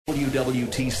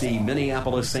WWTC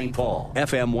Minneapolis St. Paul,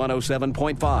 FM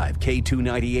 107.5,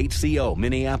 K298CO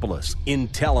Minneapolis,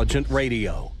 Intelligent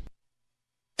Radio.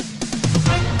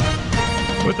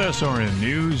 With SRN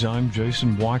News, I'm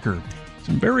Jason Walker.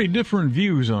 Some very different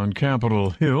views on Capitol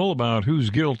Hill about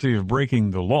who's guilty of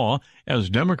breaking the law as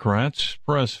Democrats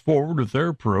press forward with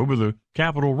their probe of the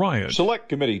Capitol riot. Select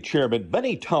Committee Chairman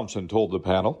Benny Thompson told the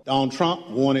panel, Donald Trump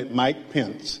wanted Mike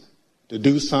Pence to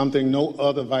do something no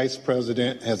other vice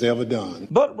president has ever done.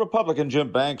 But Republican Jim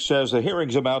Banks says the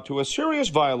hearings amount to a serious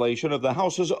violation of the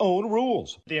House's own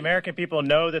rules. The American people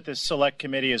know that this Select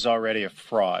Committee is already a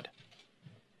fraud.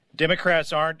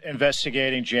 Democrats aren't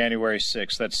investigating January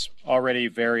 6th. That's already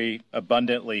very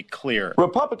abundantly clear.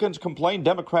 Republicans complain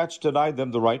Democrats denied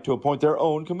them the right to appoint their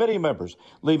own committee members,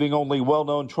 leaving only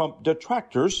well-known Trump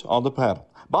detractors on the panel.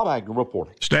 Bob Agnew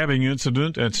reporting. Stabbing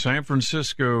incident at San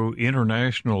Francisco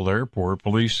International Airport.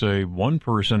 Police say one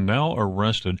person now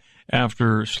arrested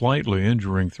after slightly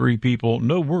injuring three people.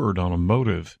 No word on a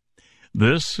motive.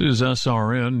 This is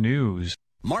SRN News.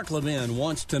 Mark Levin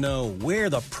wants to know where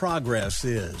the progress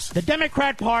is. The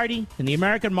Democrat Party and the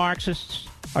American Marxists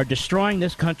are destroying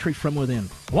this country from within.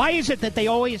 Why is it that they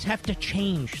always have to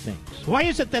change things? Why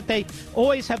is it that they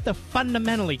always have to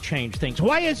fundamentally change things?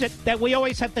 Why is it that we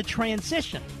always have to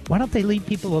transition? Why don't they leave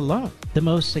people alone? The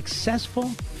most successful,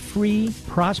 free,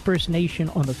 prosperous nation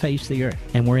on the face of the earth,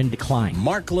 and we're in decline.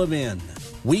 Mark Levin,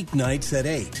 weeknights at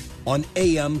 8 on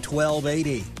AM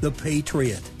 1280, The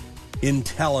Patriot.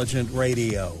 Intelligent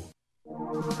Radio.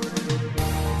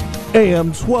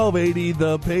 AM 1280,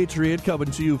 The Patriot,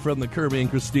 coming to you from the Kirby and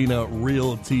Christina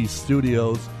Realty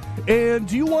Studios. And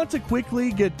do you want to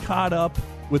quickly get caught up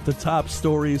with the top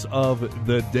stories of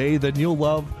the day? Then you'll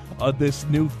love this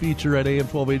new feature at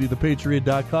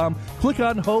am1280thepatriot.com. Click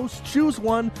on host, choose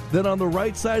one, then on the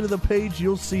right side of the page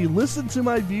you'll see listen to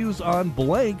my views on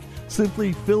blank.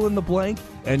 Simply fill in the blank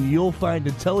and you'll find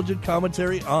intelligent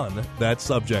commentary on that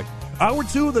subject. Hour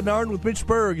 2 of the Narn with Mitch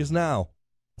Berg is now.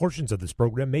 Portions of this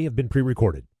program may have been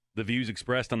pre-recorded. The views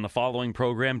expressed on the following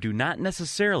program do not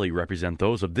necessarily represent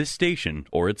those of this station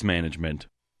or its management.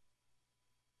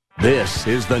 This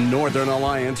is the Northern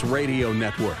Alliance Radio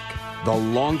Network, the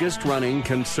longest-running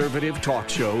conservative talk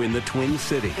show in the Twin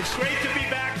Cities. It's great to be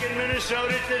back in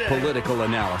Minnesota today. Political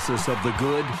analysis of the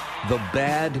good, the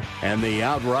bad, and the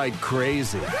outright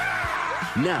crazy.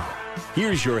 Now,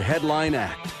 here's your headline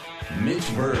act,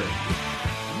 Mitch Berg.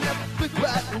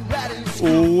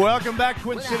 Welcome back,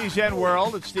 Twin Cities and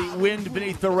World. It's the wind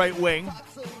beneath the right wing.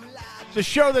 It's a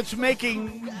show that's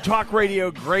making talk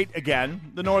radio great again.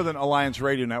 The Northern Alliance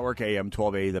Radio Network, AM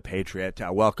 1280, The Patriot.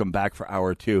 Welcome back for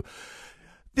Hour 2.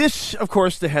 This, of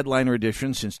course, the headliner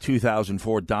edition since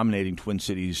 2004, dominating Twin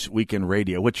Cities weekend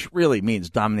radio, which really means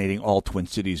dominating all Twin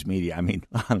Cities media. I mean,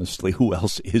 honestly, who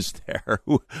else is there?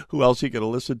 Who else are you going to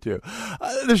listen to?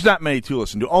 There's not many to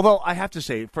listen to. Although I have to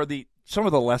say, for some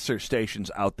of the lesser stations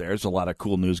out there's a lot of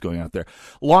cool news going out there.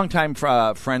 Longtime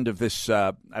friend of this,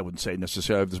 I wouldn't say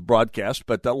necessarily of this broadcast,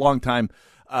 but a longtime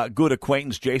good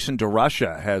acquaintance, Jason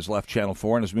DeRusha, has left Channel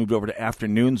 4 and has moved over to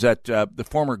afternoons at the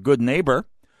former Good Neighbor.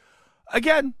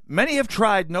 Again, many have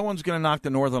tried. No one's going to knock the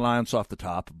Northern Alliance off the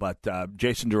top, but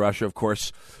Jason DeRusha, of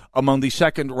course, among the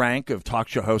second rank of talk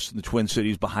show hosts in the Twin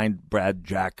Cities behind Brad,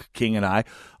 Jack, King, and I.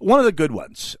 One of the good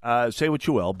ones. Say what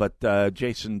you will, but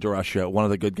Jason DeRusha, one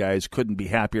of the good guys, couldn't be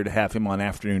happier to have him on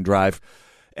Afternoon Drive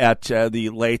at the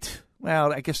late,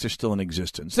 well, I guess they're still in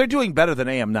existence. They're doing better than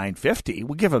AM 950.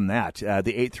 We'll give them that.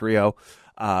 The 830,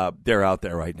 they're out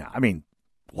there right now. I mean,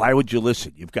 why would you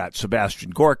listen? You've got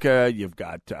Sebastian Gorka, you've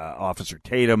got Officer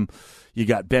Tatum, you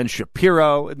got Ben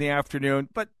Shapiro in the afternoon.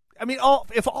 But, I mean,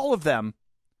 if all of them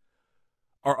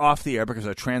are off the air because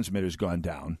our transmitter's gone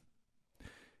down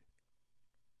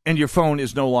and your phone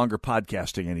is no longer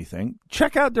podcasting anything,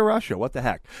 check out DeRusha. What the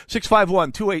heck?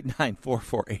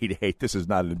 651-289-4488. This is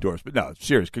not an endorsement. No,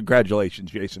 serious.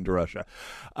 Congratulations, Jason DeRusha,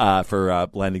 for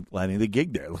landing the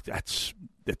gig there. Look,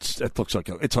 it looks like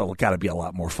it's got to be a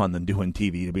lot more fun than doing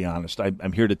TV, to be honest.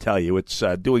 I'm here to tell you, it's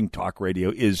doing talk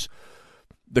radio is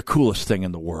the coolest thing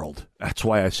in the world. That's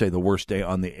why I say the worst day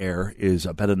on the air is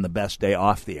better than the best day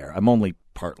off the air. I'm only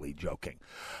partly joking.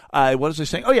 What was I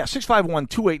saying? Oh, yeah,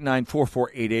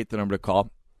 651-289-4488, the number to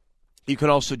call. You can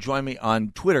also join me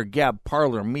on Twitter, Gab,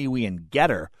 Parler, MeWe, and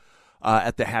Getter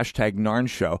at the hashtag Narn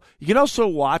Show. You can also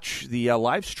watch the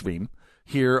live stream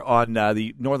here on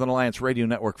the Northern Alliance Radio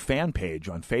Network fan page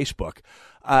on Facebook,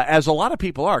 as a lot of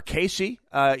people are. Casey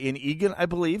in Eagan, I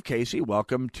believe. Casey,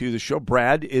 welcome to the show.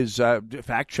 Brad is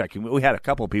fact-checking. We had a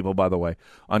couple of people, by the way,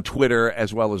 on Twitter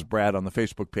as well as Brad on the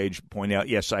Facebook page point out,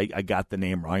 yes, I got the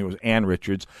name wrong. It was Ann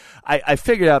Richards. I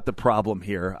figured out the problem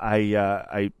here.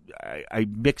 I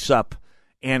mix up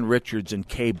Ann Richards and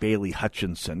Kay Bailey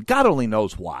Hutchinson. God only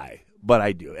knows why, but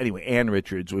I do. Anyway, Ann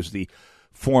Richards was the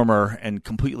former and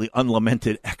completely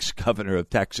unlamented ex-governor of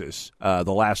Texas,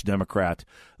 the last Democrat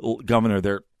governor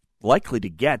they're likely to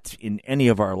get in any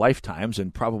of our lifetimes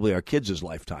and probably our kids'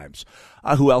 lifetimes.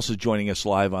 Who else is joining us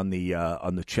live on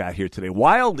the chat here today?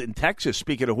 Wild in Texas,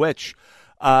 speaking of which.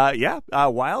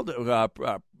 Wild,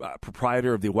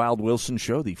 proprietor of the Wild Wilson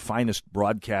Show, the finest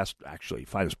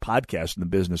podcast in the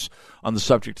business on the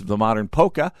subject of the modern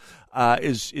polka,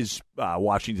 is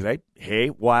watching today.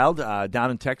 Hey, Wild, down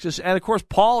in Texas. And, of course,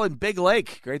 Paul in Big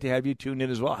Lake. Great to have you tuned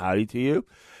in as well. Howdy to you.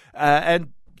 And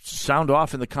sound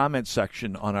off in the comments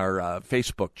section on our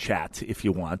Facebook chat, if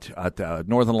you want, at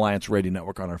Northern Alliance Radio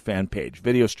Network on our fan page.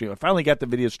 Video stream. I finally got the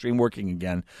video stream working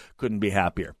again. Couldn't be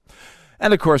happier.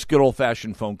 And, of course, good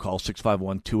old-fashioned phone call,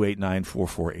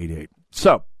 651-289-4488.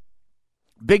 So,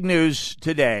 big news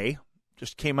today.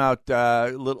 Just came out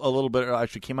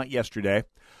came out yesterday.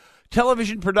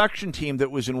 Television production team that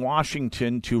was in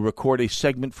Washington to record a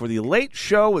segment for The Late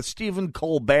Show with Stephen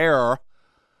Colbert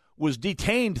was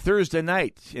detained Thursday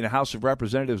night in a House of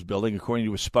Representatives building, according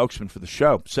to a spokesman for the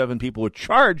show. 7 people were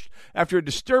charged after a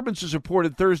disturbance was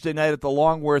reported Thursday night at the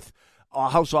Longworth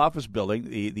House office building.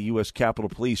 The U.S. Capitol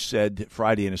Police said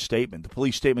Friday in a statement. The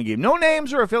police statement gave no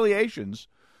names or affiliations,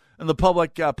 and the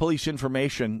Public Police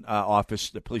Information Office,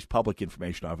 the Police Public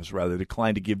Information Office, rather,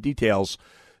 declined to give details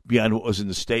beyond what was in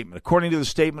the statement. According to the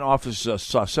statement, officers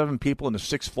saw 7 people in the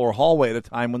 6th-floor hallway at a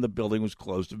time when the building was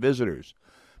closed to visitors.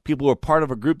 People were part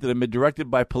of a group that had been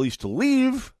directed by police to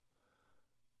leave.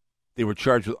 They were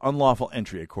charged with unlawful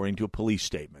entry, according to a police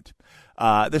statement.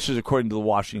 This is according to the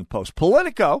Washington Post.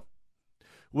 Politico,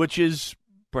 which is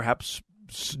perhaps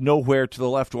nowhere to the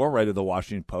left or right of the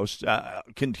Washington Post,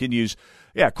 continues.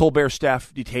 Colbert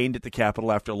staff detained at the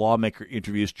Capitol after lawmaker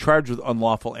interviews, charged with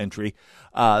unlawful entry.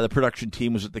 The production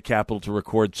team was at the Capitol to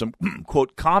record some,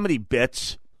 quote, comedy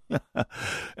bits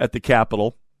at the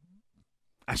Capitol.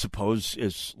 I suppose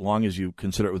as long as you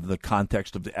consider it within the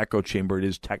context of the echo chamber, it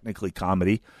is technically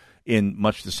comedy in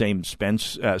much the same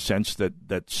sense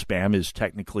that Spam is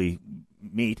technically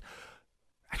meat.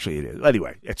 Actually, it is.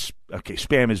 Anyway, it's okay.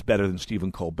 Spam is better than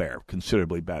Stephen Colbert,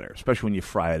 considerably better, especially when you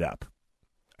fry it up.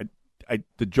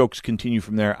 The jokes continue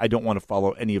from there. I don't want to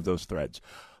follow any of those threads.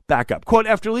 Back up. Quote,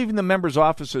 after leaving the members'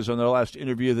 offices on their last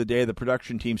interview of the day, the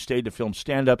production team stayed to film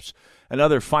stand-ups and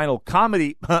other final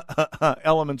comedy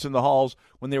elements in the halls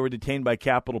when they were detained by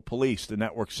Capitol Police, the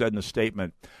network said in a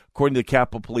statement. According to the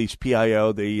Capitol Police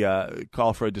PIO, they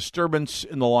call for a disturbance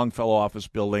in the Longfellow office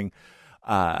building,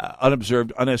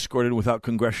 unobserved, unescorted, without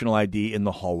congressional ID in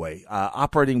the hallway,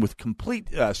 operating with complete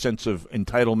sense of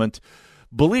entitlement,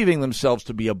 believing themselves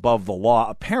to be above the law,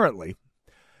 apparently.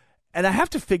 And I have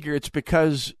to figure it's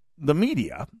because the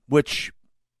media, which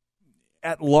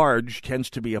at large tends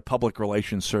to be a public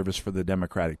relations service for the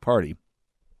Democratic Party,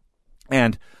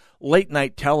 and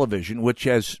late-night television, which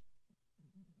has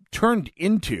turned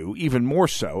into, even more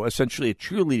so, essentially a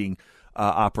cheerleading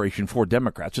operation for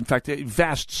Democrats. In fact,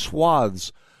 vast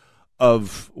swaths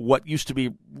of what used to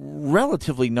be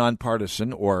relatively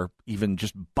nonpartisan or even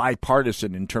just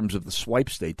bipartisan in terms of the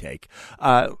swipes they take,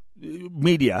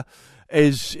 media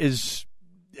has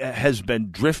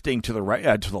been drifting to the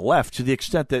right, to the left, to the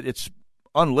extent that it's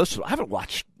unlistenable. I haven't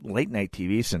watched late-night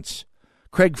TV since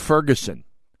Craig Ferguson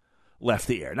left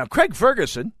the air. Now, Craig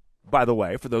Ferguson, by the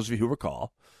way, for those of you who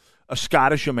recall, a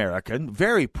Scottish-American,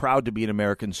 very proud to be an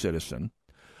American citizen,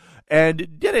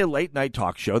 and did a late-night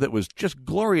talk show that was just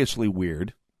gloriously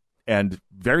weird and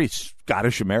very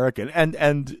Scottish-American,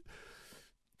 and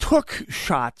took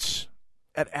shots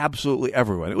at absolutely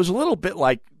everyone. It was a little bit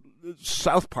like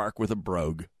South Park with a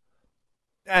brogue,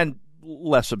 and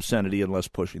less obscenity and less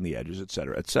pushing the edges, et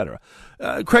cetera, et cetera.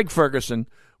 Craig Ferguson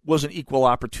was an equal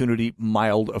opportunity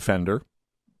mild offender.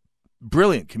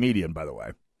 Brilliant comedian, by the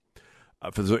way.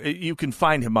 You can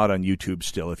find him out on YouTube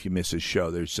still if you miss his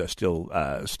show. There's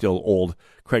still old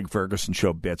Craig Ferguson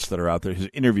show bits that are out there. His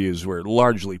interviews were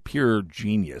largely pure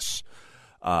genius.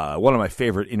 One of my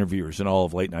favorite interviewers in all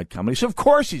of late night comedy. So of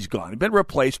course he's gone. He's been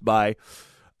replaced by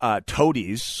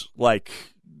toadies like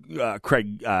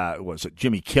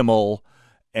Jimmy Kimmel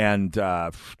and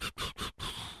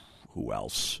who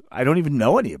else? I don't even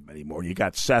know any of them anymore. You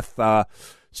got Seth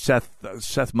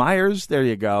Seth Meyers. There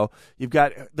you go. You've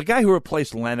got the guy who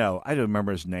replaced Leno. I don't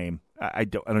remember his name. I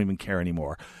don't even care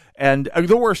anymore. And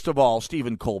the worst of all,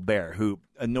 Stephen Colbert, who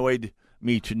annoyed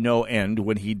me to no end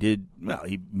when he did. Well,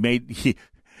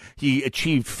 he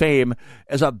achieved fame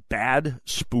as a bad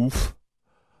spoof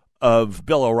of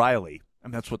Bill O'Reilly,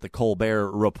 and that's what the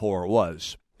Colbert Report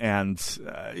was. And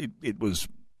it was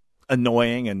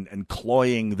annoying and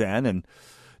cloying then, and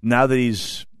now that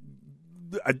he's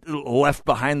left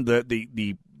behind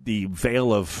the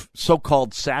veil of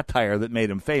so-called satire that made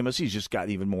him famous, he's just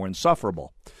gotten even more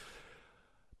insufferable.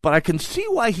 But I can see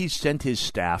why he sent his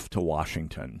staff to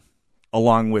Washington,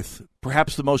 along with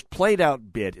perhaps the most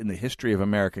played-out bit in the history of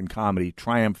American comedy,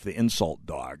 Triumph the Insult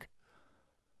Dog.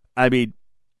 I mean,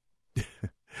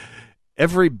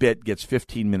 every bit gets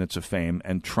 15 minutes of fame,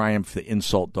 and Triumph the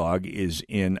Insult Dog is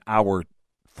in hour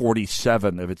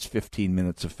 47 of its 15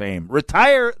 minutes of fame.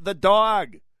 Retire the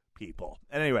dog, people.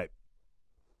 Anyway,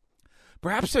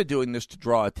 perhaps they're doing this to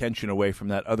draw attention away from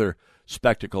that other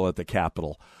spectacle at the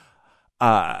Capitol.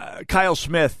 Kyle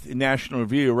Smith in National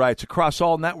Review writes, across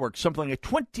all networks, something like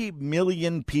 20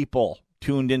 million people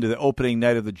tuned into the opening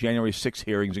night of the January 6th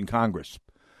hearings in Congress.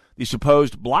 The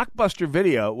supposed blockbuster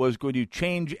video was going to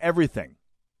change everything.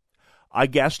 I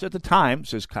guessed at the time,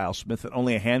 says Kyle Smith, that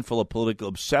only a handful of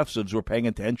political obsessives were paying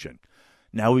attention.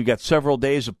 Now we've got several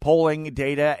days of polling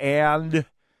data, and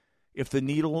if the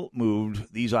needle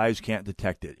moved, these eyes can't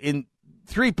detect it. In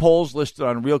 3 polls listed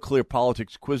on Real Clear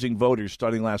Politics quizzing voters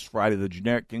starting last Friday, the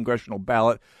generic congressional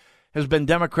ballot has been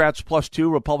Democrats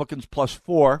 +2, Republicans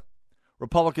 +4,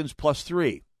 Republicans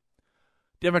 +3.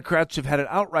 Democrats have had an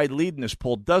outright lead in this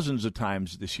poll dozens of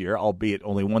times this year, albeit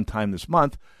only one time this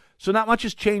month, so not much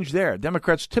has changed there.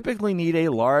 Democrats typically need a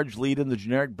large lead in the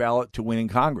generic ballot to win in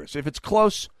Congress. If it's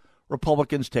close,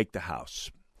 Republicans take the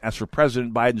House. As for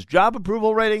President Biden's job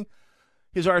approval rating,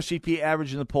 his RCP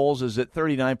average in the polls is at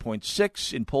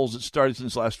 39.6. In polls that started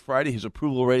since last Friday, his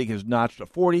approval rating has notched to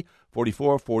 40,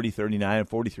 44, 40, 39, and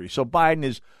 43. So Biden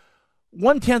is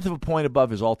 1/10 of a point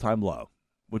above his all-time low,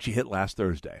 which he hit last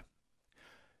Thursday.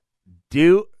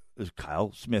 This is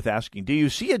Kyle Smith asking, do you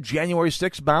see a January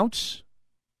 6th bounce?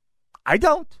 I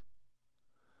don't.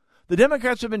 The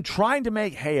Democrats have been trying to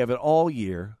make hay of it all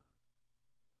year,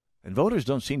 and voters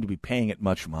don't seem to be paying it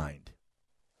much mind.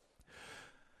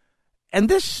 And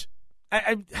this,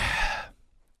 I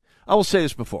will say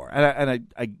this before, and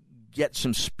I get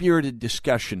some spirited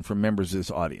discussion from members of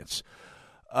this audience.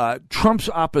 Trump's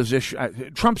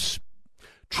opposition, Trump's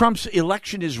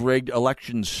election is rigged,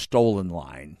 election stolen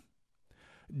line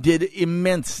did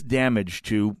immense damage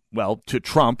to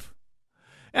Trump,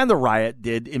 and the riot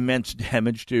did immense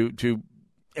damage to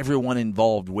everyone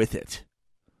involved with it.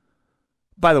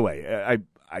 By the way,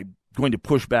 I'm going to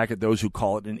push back at those who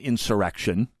call it an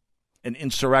insurrection. An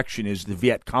insurrection is the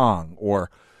Viet Cong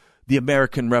or the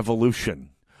American Revolution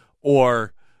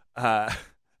or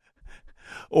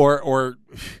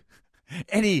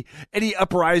any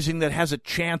uprising that has a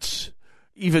chance,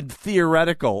 even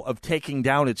theoretical, of taking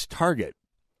down its target.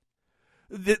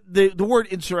 The word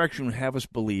insurrection would have us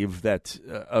believe that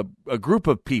a group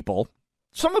of people,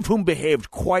 some of whom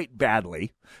behaved quite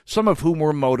badly, some of whom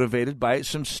were motivated by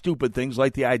some stupid things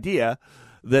like the idea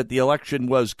that the election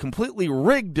was completely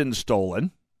rigged and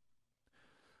stolen.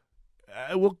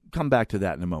 We'll come back to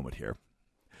that in a moment here.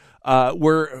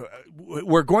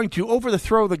 We're going to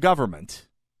overthrow the government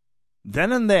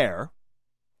then and there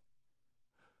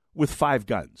with 5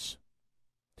 guns.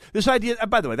 This idea,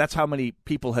 by the way, that's how many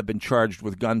people have been charged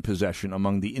with gun possession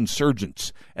among the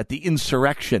insurgents at the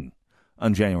insurrection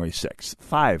on January 6th.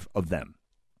 5 of them.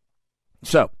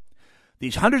 So,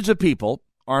 these hundreds of people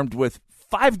armed with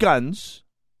 5 guns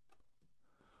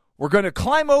were going to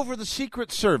climb over the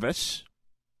Secret Service,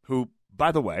 who,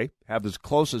 by the way, have as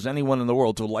close as anyone in the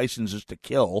world to licenses to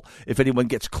kill if anyone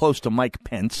gets close to Mike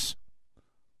Pence,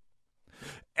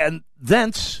 and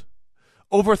thence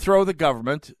overthrow the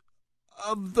government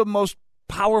of the most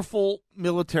powerful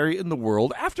military in the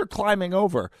world after climbing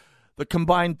over the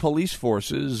combined police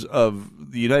forces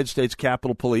of the United States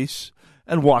Capitol Police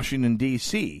and Washington,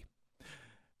 D.C.,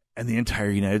 and the entire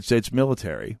United States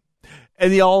military,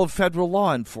 and all of federal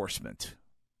law enforcement.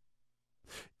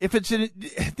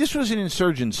 This was an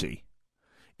insurgency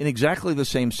in exactly the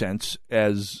same sense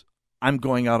as I'm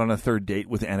going out on a third date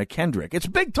with Anna Kendrick. It's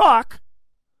big talk,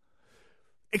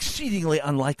 exceedingly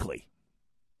unlikely.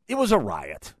 It was a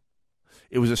riot.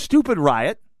 It was a stupid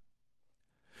riot.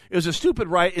 It was a stupid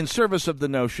riot in service of the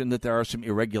notion that there are some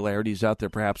irregularities out there,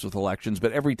 perhaps with elections.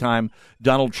 But every time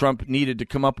Donald Trump needed to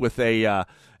come up with a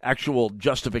actual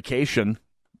justification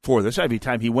for this. Every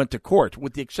time he went to court,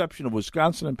 with the exception of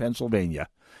Wisconsin and Pennsylvania,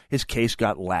 his case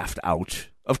got laughed out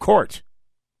of court.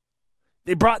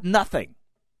 They brought nothing.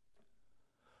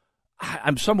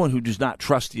 I'm someone who does not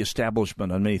trust the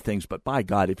establishment on many things, but by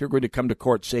God, if you're going to come to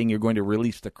court saying you're going to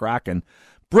release the Kraken,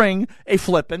 bring a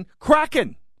flippin'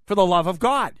 Kraken, for the love of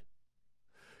God.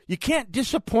 You can't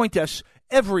disappoint us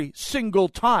every single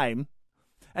time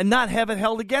and not have it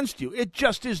held against you. It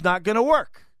just is not going to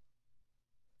work.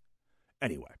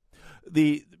 Anyway,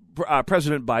 the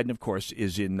President Biden, of course,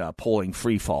 is in polling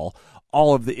free fall.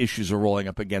 All of the issues are rolling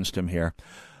up against him here.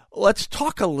 Let's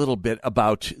talk a little bit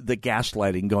about the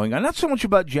gaslighting going on. Not so much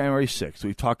about January 6th.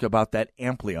 We've talked about that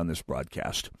amply on this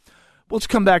broadcast. But let's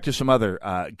come back to some other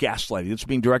gaslighting that's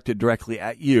being directed directly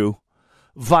at you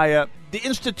via the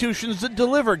institutions that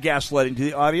deliver gaslighting to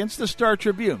the audience, the Star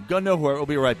Tribune. Go nowhere. We'll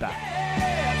be right back.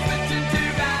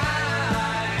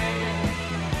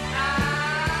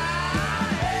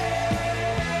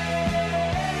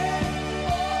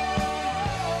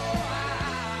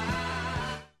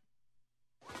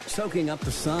 Soaking up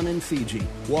the sun in Fiji,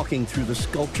 walking through the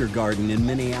sculpture garden in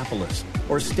Minneapolis,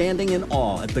 or standing in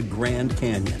awe at the Grand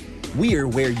Canyon. We're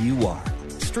where you are.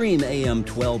 Stream AM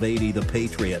 1280 The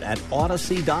Patriot at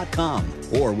Odyssey.com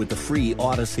or with the free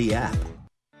Odyssey app.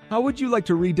 How would you like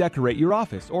to redecorate your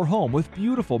office or home with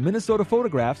beautiful Minnesota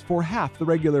photographs for half the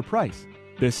regular price?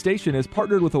 This station is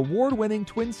partnered with award-winning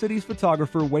Twin Cities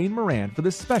photographer Wayne Moran for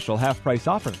this special half-price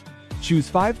offer. Choose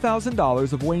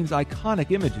 $5,000 of Wayne's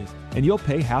iconic images, and you'll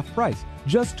pay half price,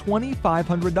 just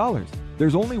 $2,500.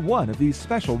 There's only one of these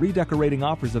special redecorating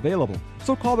offers available,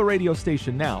 so call the radio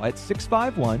station now at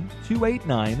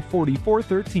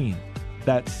 651-289-4413.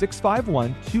 That's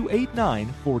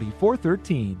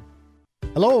 651-289-4413.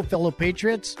 Hello, fellow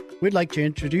patriots. We'd like to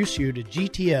introduce you to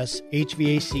GTS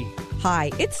HVAC. Hi,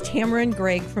 it's Tamarin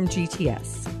Gregg from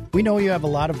GTS. We know you have a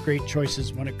lot of great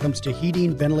choices when it comes to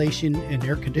heating, ventilation, and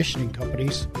air conditioning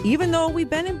companies. Even though we've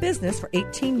been in business for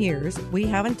 18 years, we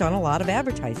haven't done a lot of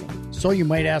advertising. So you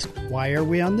might ask, why are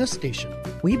we on this station?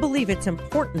 We believe it's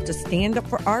important to stand up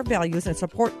for our values and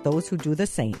support those who do the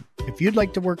same. If you'd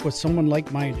like to work with someone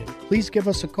like-minded, please give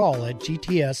us a call at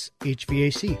GTS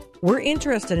HVAC. We're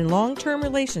interested in long-term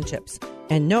relationships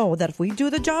and know that if we do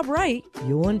the job right,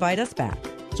 you'll invite us back.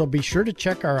 So be sure to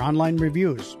check our online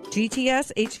reviews.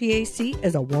 GTS HVAC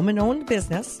is a woman-owned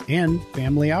business and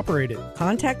family-operated.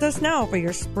 Contact us now for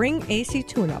your spring AC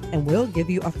tune-up, and we'll give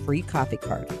you a free coffee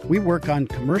card. We work on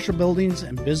commercial buildings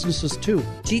and businesses, too.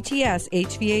 GTS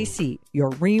HVAC,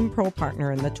 your Rheem Pro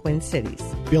partner in the Twin Cities.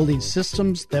 Building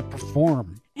systems that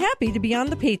perform. Happy to be on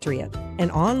The Patriot and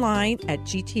online at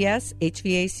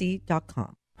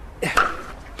gtshvac.com.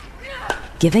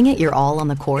 Giving it your all on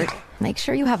the court? Make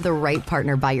sure you have the right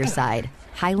partner by your side.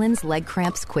 Hyland's Leg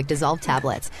Cramps Quick Dissolve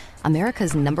Tablets,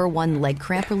 America's #1 leg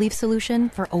cramp relief solution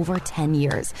for over 10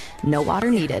 years. No water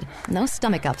needed, no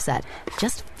stomach upset,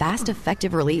 just fast,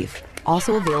 effective relief.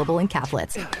 Also available in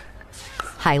caplets.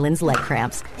 Hyland's Leg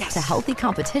Cramps, to healthy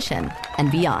competition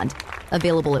and beyond.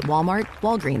 Available at Walmart,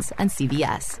 Walgreens, and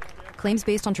CVS. Claims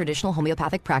based on traditional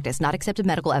homeopathic practice, not accepted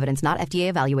medical evidence, not FDA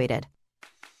evaluated.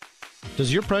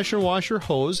 Does your pressure washer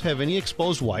hose have any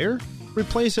exposed wire?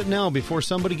 Replace it now before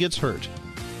somebody gets hurt.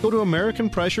 Go to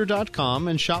AmericanPressure.com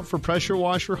and shop for pressure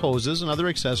washer hoses and other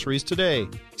accessories today.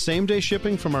 Same-day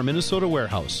shipping from our Minnesota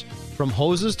warehouse. From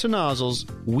hoses to nozzles,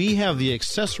 we have the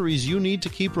accessories you need to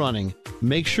keep running.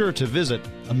 Make sure to visit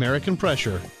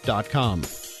AmericanPressure.com.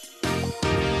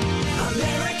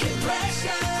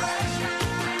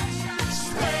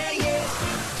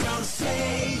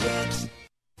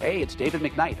 Hey, it's David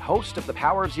McKnight, host of the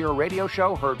Power of Zero radio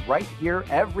show, heard right here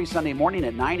every Sunday morning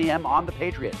at 9 a.m. on The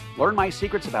Patriot. Learn my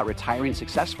secrets about retiring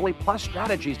successfully, plus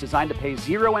strategies designed to pay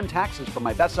zero in taxes from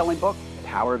my best-selling book, The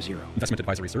Power of Zero. Investment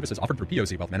advisory services offered through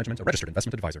POC Wealth Management, a registered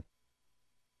investment advisor.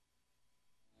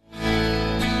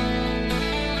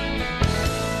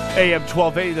 AM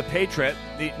 1280, The Patriot,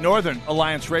 the Northern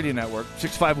Alliance Radio Network,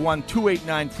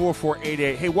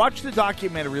 651-289-4488. Hey, watch the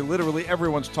documentary literally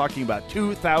everyone's talking about,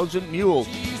 2,000 Mules.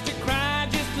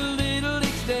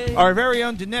 Our very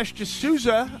own Dinesh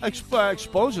D'Souza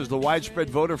exposes the widespread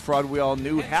voter fraud we all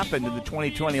knew happened in the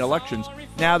 2020 elections.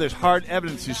 Now there's hard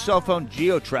evidence through cell phone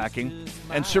geo-tracking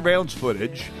and surveillance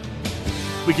footage.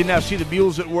 We can now see the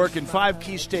mules at work in 5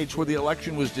 key states where the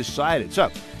election was decided.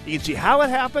 So you can see how it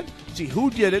happened, see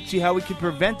who did it, see how we can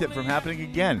prevent it from happening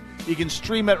again. You can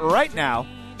stream it right now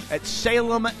at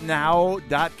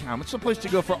salemnow.com. It's the place to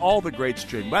go for all the great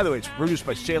streaming. By the way, it's produced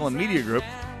by Salem Media Group.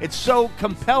 It's so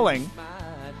compelling,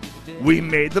 we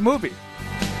made the movie.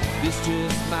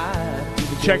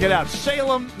 Check it out,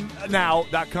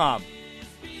 salemnow.com.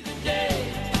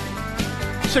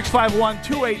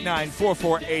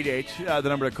 651-289-4488, the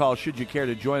number to call should you care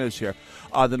to join us here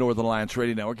on the Northern Alliance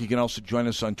Radio Network. You can also join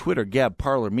us on Twitter, Gab,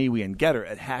 Parler, MeWe, and Getter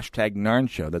at hashtag Narn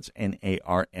Show. That's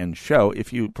Narn Show,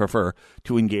 if you prefer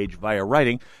to engage via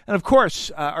writing. And, of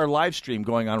course, our live stream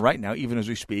going on right now, even as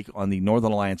we speak, on the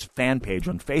Northern Alliance fan page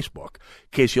on Facebook,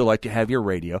 in case you'd like to have your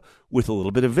radio with a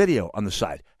little bit of video on the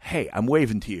side. Hey, I'm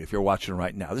waving to you if you're watching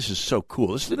right now. This is so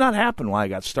cool. This did not happen when I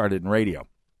got started in radio.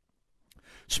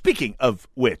 Speaking of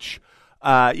which,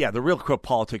 the Real Quick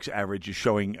Politics average is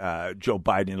showing Joe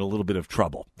Biden in a little bit of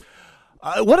trouble.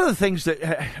 One of the things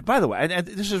that, by the way, and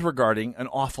this is regarding an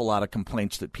awful lot of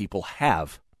complaints that people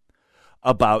have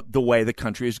about the way the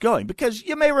country is going. Because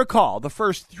you may recall the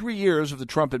first 3 years of the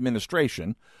Trump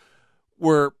administration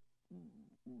were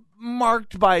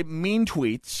marked by mean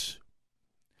tweets,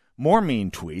 more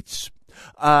mean tweets,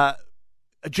 a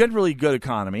generally good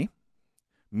economy,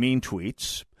 mean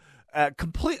tweets,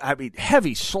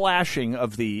 heavy slashing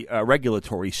of the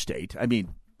regulatory state. I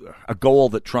mean, a goal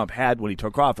that Trump had when he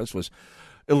took office was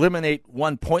eliminate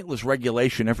one pointless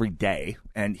regulation every day,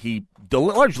 and he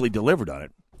largely delivered on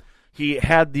it. He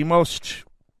had the most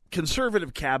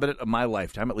conservative cabinet of my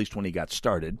lifetime, at least when he got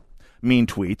started. Mean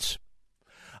tweets.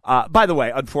 By the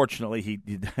way, unfortunately, he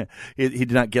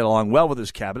did not get along well with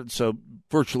his cabinet, so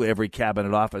virtually every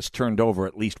cabinet office turned over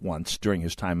at least once during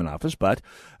his time in office, but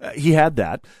he had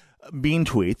that. Mean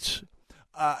tweets.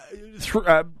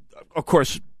 Of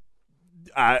course,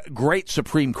 great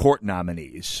Supreme Court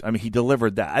nominees. I mean, he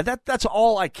delivered that. That's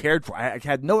all I cared for. I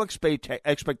had no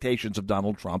expectations of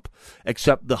Donald Trump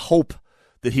except the hope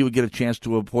that he would get a chance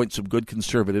to appoint some good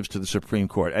conservatives to the Supreme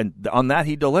Court. And on that,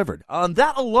 he delivered. On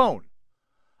that alone,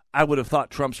 I would have thought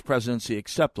Trump's presidency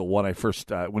acceptable when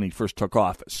he first took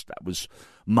office. That was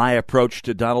my approach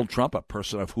to Donald Trump, a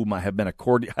person of whom I have been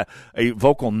a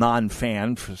vocal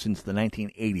non-fan since the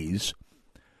 1980s.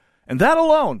 And that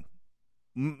alone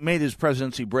made his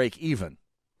presidency break even.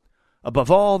 Above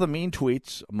all the mean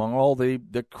tweets, among all the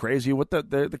crazy with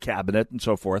the cabinet and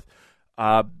so forth,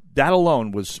 that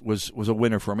alone was a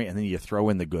winner for me. And then you throw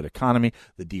in the good economy,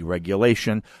 the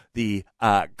deregulation, the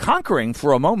conquering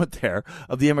for a moment there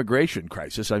of the immigration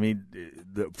crisis. I mean,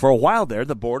 for a while there,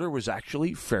 the border was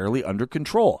actually fairly under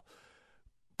control.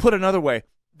 Put another way,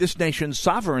 this nation's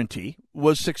sovereignty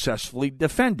was successfully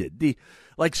defended.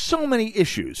 Like so many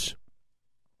issues,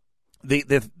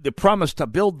 the promise to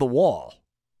build the wall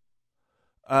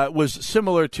was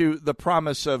similar to the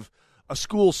promise of a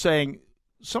school saying,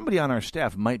 somebody on our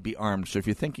staff might be armed, so if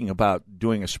you're thinking about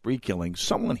doing a spree killing,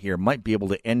 someone here might be able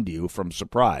to end you from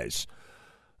surprise.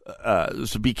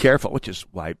 So be careful, which is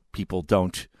why people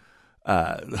don't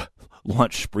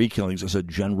launch spree killings as a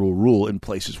general rule in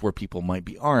places where people might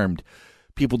be armed.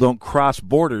 People don't cross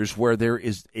borders where there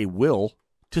is a will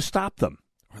to stop them,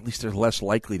 or at least they're less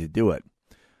likely to do it.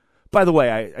 By the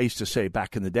way, I used to say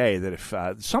back in the day that if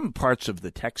some parts of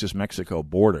the Texas-Mexico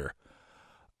border,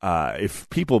 if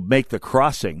people make the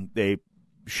crossing, they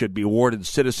should be awarded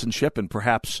citizenship and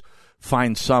perhaps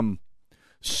find some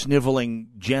sniveling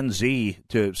Gen Z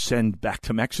to send back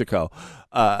to Mexico,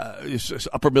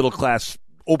 upper-middle-class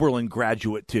Oberlin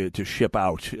graduate to ship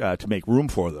out to make room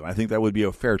for them. I think that would be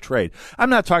a fair trade. I'm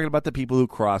not talking about the people who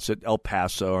cross at El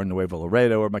Paso or Nuevo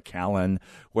Laredo or McAllen,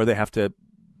 where they have to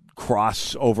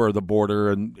cross over the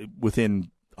border and within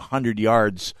 100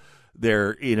 yards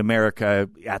they're in America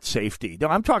at safety. No,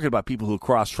 I'm talking about people who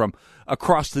cross from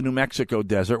across the New Mexico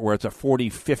desert where it's a 40,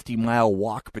 50-mile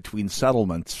walk between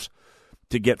settlements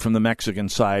to get from the Mexican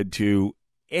side to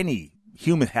any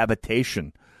human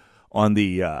habitation on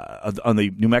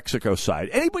the New Mexico side.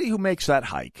 Anybody who makes that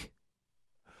hike,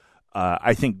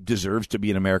 I think, deserves to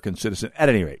be an American citizen. At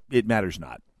any rate, it matters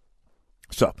not.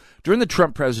 So during the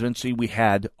Trump presidency, we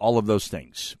had all of those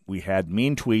things. We had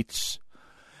mean tweets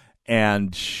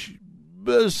and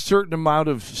a certain amount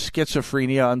of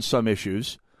schizophrenia on some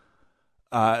issues,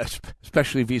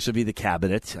 especially vis-a-vis the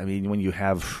cabinet. I mean, when you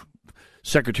have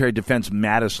Secretary of Defense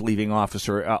Mattis leaving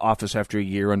office after a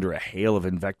year under a hail of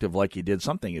invective like he did,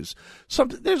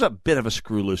 there's a bit of a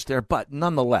screw loose there, but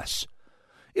nonetheless,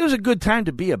 it was a good time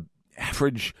to be an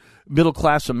average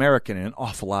middle-class American in an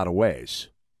awful lot of ways.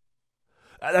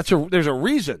 There's a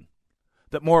reason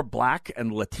that more black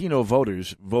and Latino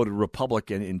voters voted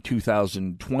Republican in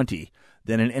 2020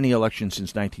 than in any election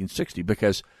since 1960,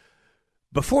 because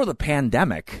before the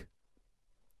pandemic,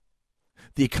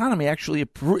 the economy actually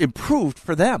improved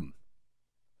for them.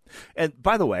 And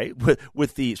by the way,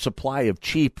 with the supply of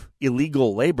cheap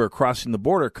illegal labor crossing the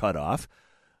border cut off,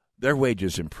 their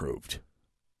wages improved.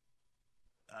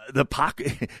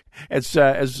 As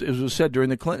was said during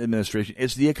the Clinton administration,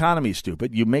 it's the economy,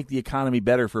 stupid. You make the economy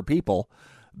better for people,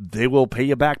 they will pay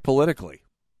you back politically.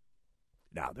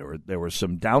 Now, there were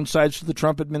some downsides to the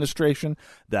Trump administration.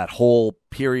 That whole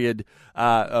period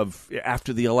of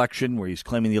after the election where he's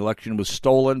claiming the election was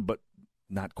stolen, but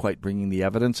not quite bringing the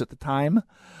evidence at the time,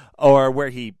 or where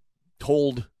he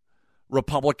told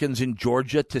Republicans in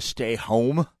Georgia to stay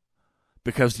home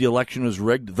because the election was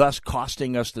rigged, thus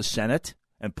costing us the Senate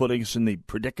and putting us in the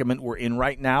predicament we're in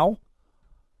right now.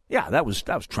 Yeah, that was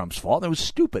Trump's fault. That was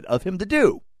stupid of him to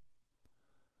do.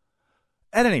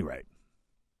 At any rate,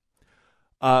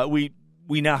 we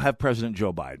now have President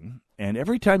Joe Biden, and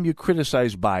every time you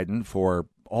criticize Biden for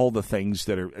all the things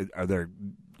that are they're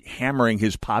hammering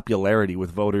his popularity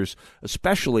with voters,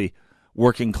 especially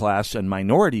working class and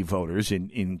minority voters in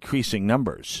increasing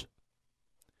numbers,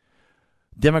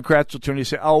 Democrats will turn to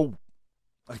say, oh,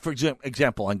 like for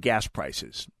example, on gas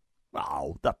prices.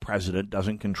 Oh, the president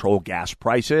doesn't control gas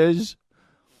prices.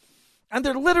 And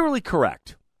they're literally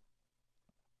correct.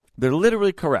 They're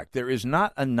literally correct. There is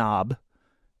not a knob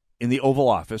in the Oval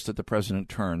Office that the president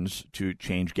turns to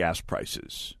change gas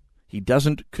prices. He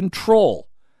doesn't control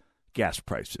gas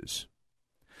prices.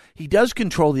 He does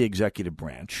control the executive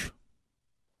branch.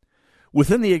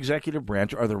 Within the executive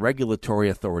branch are the regulatory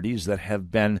authorities that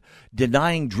have been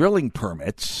denying drilling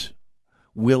permits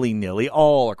willy-nilly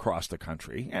all across the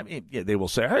country. I mean, they will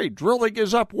say, hey, drilling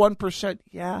is up 1%.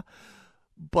 Yeah,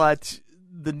 but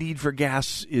the need for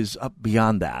gas is up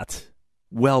beyond that,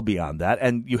 well beyond that.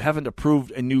 And you haven't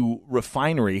approved a new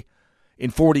refinery in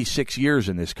 46 years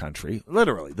in this country.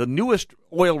 Literally, the newest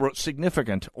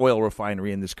significant oil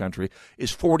refinery in this country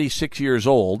is 46 years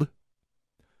old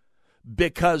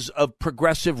because of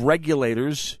progressive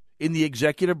regulators in the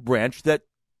executive branch that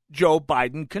Joe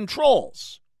Biden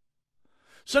controls.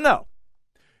 So no,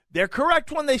 they're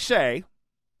correct when they say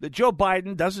that Joe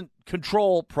Biden doesn't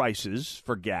control prices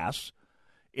for gas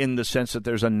in the sense that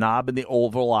there's a knob in the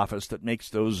Oval Office that makes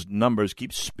those numbers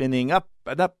keep spinning up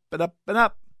and up and up and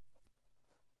up.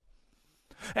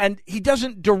 And he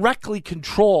doesn't directly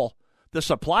control the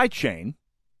supply chain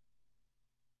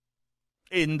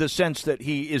in the sense that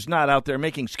he is not out there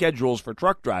making schedules for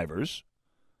truck drivers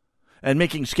and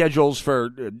making schedules for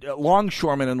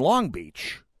longshoremen in Long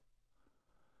Beach.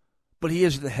 But he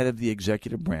is the head of the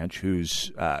executive branch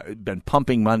who's been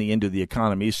pumping money into the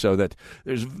economy so that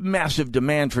there's massive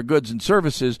demand for goods and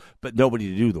services, but nobody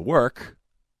to do the work.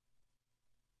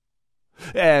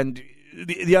 And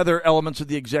the other elements of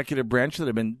the executive branch that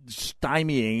have been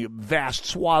stymieing vast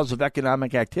swaths of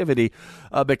economic activity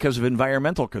because of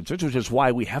environmental concerns, which is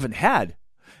why we haven't had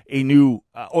a new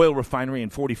oil refinery in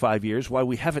 45 years, why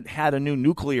we haven't had a new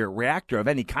nuclear reactor of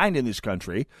any kind in this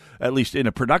country, at least in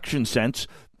a production sense,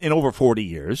 in over 40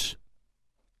 years,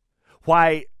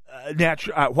 why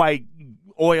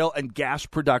oil and gas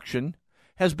production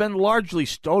has been largely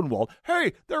stonewalled.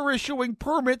 Hey, they're issuing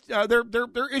permits,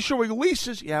 they're issuing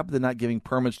leases. Yeah, but they're not giving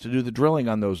permits to do the drilling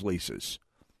on those leases.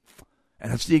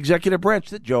 And that's the executive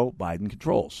branch that Joe Biden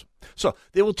controls. So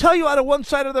they will tell you out of one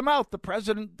side of their mouth, the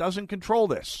president doesn't control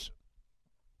this.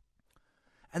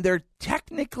 And they're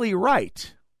technically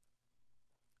right.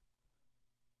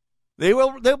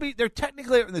 They're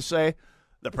technically, when they say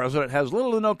the president has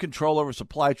little to no control over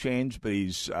supply chains, but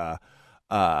he's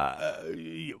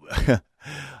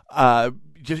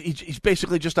he's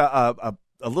basically just a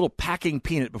little packing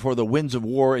peanut before the winds of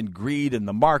war and greed and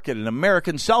the market and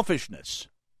American selfishness.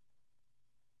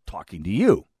 Talking to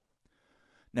you.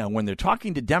 Now, when they're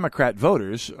talking to Democrat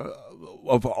voters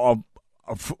of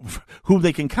whom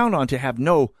they can count on to have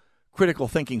no critical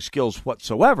thinking skills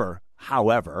whatsoever,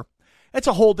 however, it's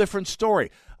a whole different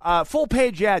story.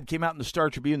 Full-page ad came out in the Star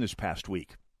Tribune this past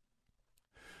week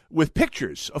with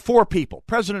pictures of four people: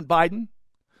 President Biden,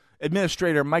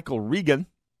 Administrator Michael Regan,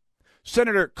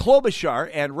 Senator Klobuchar,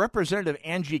 and Representative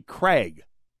Angie Craig.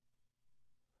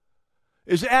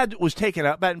 His ad was taken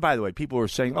out, and by the way, people were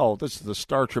saying, oh, this is the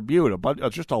Star Tribune,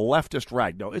 just a leftist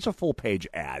rag. No, it's a full-page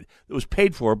ad that was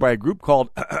paid for by a group called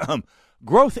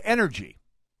Growth Energy,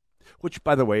 which,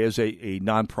 by the way, is a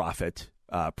nonprofit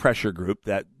pressure group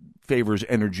that favors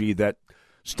energy that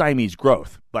stymies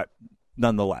growth, but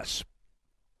nonetheless.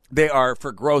 They are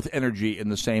for growth energy in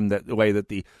the same way that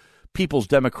the People's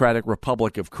Democratic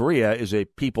Republic of Korea is a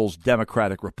People's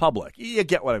Democratic Republic. You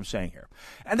get what I'm saying here.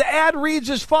 And the ad reads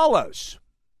as follows,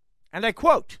 and I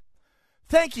quote,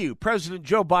 "Thank you, President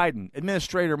Joe Biden,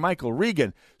 Administrator Michael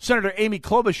Regan, Senator Amy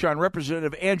Klobuchar, and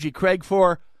Representative Angie Craig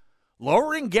for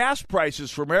lowering gas prices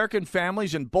for American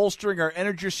families and bolstering our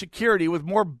energy security with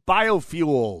more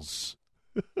biofuels."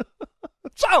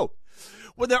 So,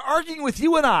 when they're arguing with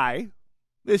you and I,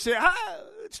 they say,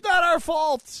 it's not our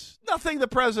fault. Nothing the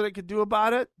president can do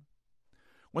about it.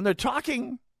 when they're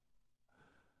talking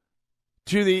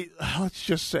to the, let's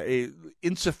just say,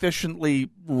 insufficiently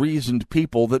reasoned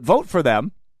people that vote for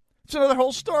them, it's another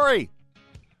whole story.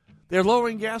 They're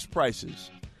lowering gas prices.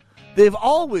 They've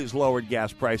always lowered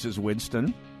gas prices,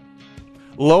 Winston.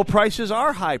 Low prices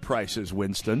are high prices,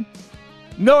 Winston.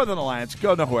 Northern Alliance,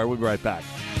 go nowhere. We'll be right back.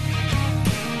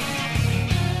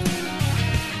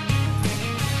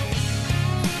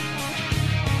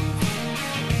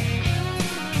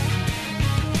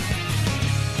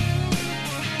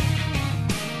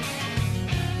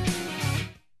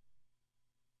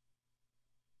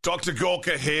 Dr.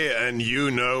 Gorka here, and you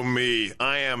know me.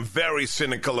 I am very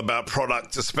cynical about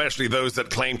products, especially those that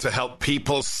claim to help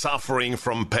people suffering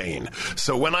from pain.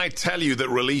 So when I tell you that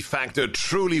Relief Factor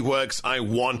truly works, I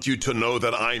want you to know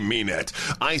that I mean it.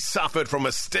 I suffered from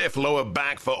a stiff lower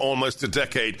back for almost a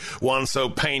decade, one so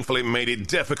painful it made it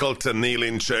difficult to kneel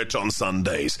in church on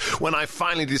Sundays. When I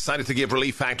finally decided to give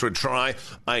Relief Factor a try,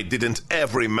 I didn't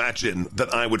ever imagine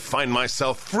that I would find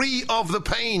myself free of the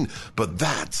pain. But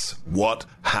that's what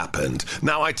happened.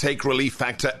 Now I take Relief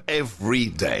Factor every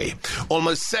day.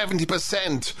 Almost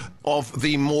 70% of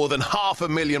the more than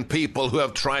 500,000 people who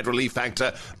have tried Relief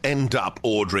Factor end up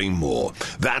ordering more.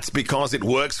 That's because it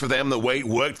works for them the way it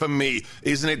worked for me.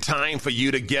 Isn't it time for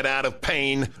you to get out of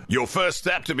pain? Your first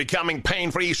step to becoming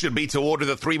pain-free should be to order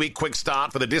the 3-week quick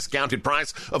start for the discounted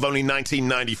price of only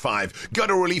 $19.95. Go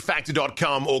to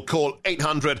ReliefFactor.com or call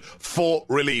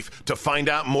 800-4RELIEF to find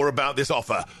out more about this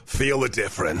offer. Feel the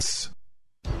difference.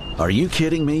 Are you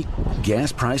kidding me?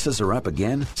 Gas prices are up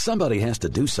again? Somebody has to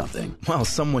do something. Well,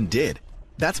 someone did.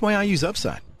 That's why I use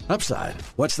Upside. Upside?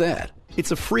 What's that? It's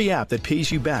a free app that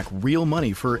pays you back real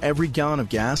money for every gallon of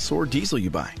gas or diesel you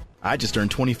buy. I just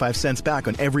earned 25 cents back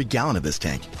on every gallon of this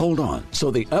tank. Hold on. So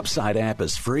the Upside app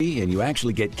is free and you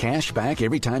actually get cash back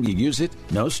every time you use it?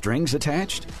 No strings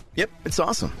attached? Yep, it's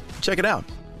awesome. Check it out.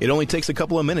 It only takes a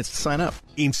couple of minutes to sign up.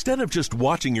 Instead of just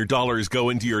watching your dollars go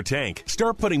into your tank,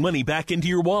 start putting money back into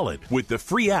your wallet with the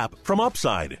free app from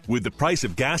Upside. With the price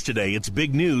of gas today, it's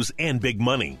big news and big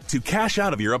money. To cash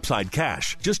out of your Upside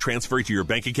cash, just transfer it to your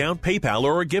bank account, PayPal,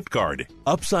 or a gift card.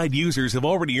 Upside users have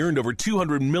already earned over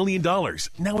 $200 million.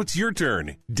 Now it's your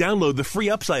turn. Download the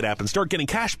free Upside app and start getting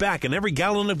cash back on every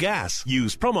gallon of gas.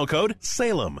 Use promo code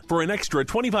SALEM for an extra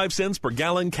 25 cents per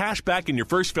gallon cash back in your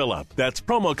first fill-up. That's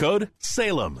promo code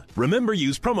SALEM. Remember,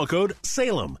 use promo code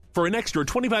SALEM for an extra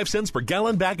 25 cents per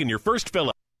gallon back in your first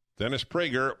fill-up. Dennis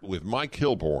Prager with Mike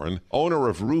Hilborn, owner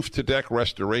of Roof to Deck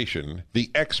Restoration, the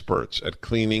experts at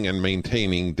cleaning and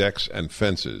maintaining decks and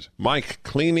fences. Mike,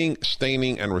 cleaning,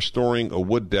 staining, and restoring a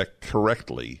wood deck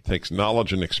correctly takes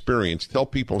knowledge and experience. Tell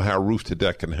people how Roof to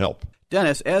Deck can help.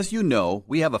 Dennis, as you know,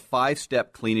 we have a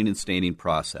 5-step cleaning and staining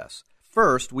process.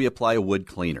 First, we apply a wood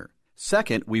cleaner.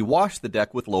 Second, we wash the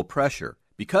deck with low pressure.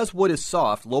 Because wood is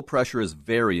soft, low pressure is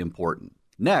very important.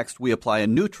 Next, we apply a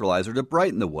neutralizer to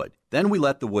brighten the wood. Then we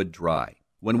let the wood dry.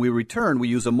 When we return, we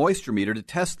use a moisture meter to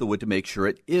test the wood to make sure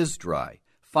it is dry.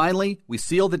 Finally, we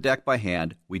seal the deck by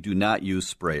hand. We do not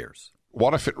use sprayers.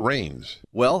 What if it rains?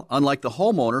 Well, unlike the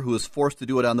homeowner who is forced to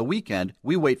do it on the weekend,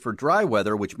 we wait for dry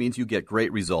weather, which means you get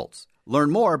great results.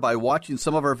 Learn more by watching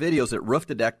some of our videos at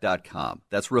rooftodeck.com.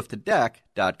 That's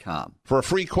rooftodeck.com. For a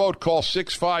free quote, call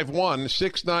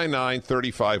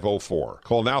 651-699-3504.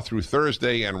 Call now through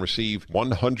Thursday and receive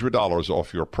 $100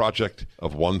 off your project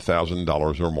of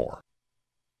 $1,000 or more.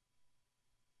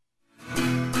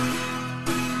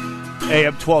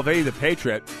 AM 1280, The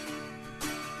Patriot.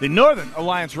 The Northern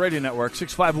Alliance Radio Network,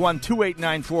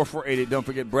 651-289-4488. Don't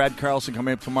forget Brad Carlson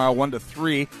coming up tomorrow, 1 to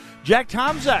 3. Jack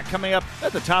Tomczak coming up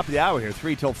at the top of the hour here,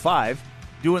 3 till 5,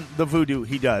 doing the voodoo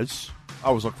he does. I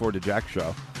always look forward to Jack's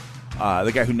show.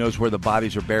 The guy who knows where the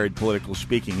bodies are buried, political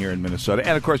speaking, here in Minnesota.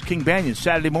 And, of course, King Banyan,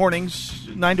 Saturday mornings,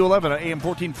 9 to 11 on AM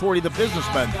 1440, The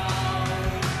Businessman.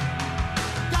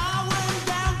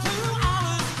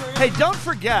 Hey, don't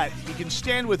forget, you can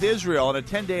stand with Israel on a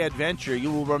 10-day adventure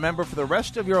you will remember for the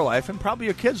rest of your life and probably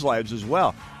your kids' lives as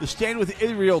well. The Stand with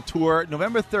Israel tour,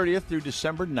 November 30th through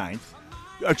December 9th.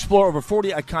 Explore over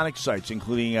 40 iconic sites,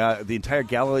 including the entire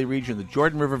Galilee region, the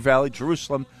Jordan River Valley,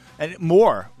 Jerusalem, and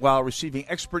more, while receiving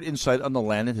expert insight on the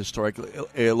land and historic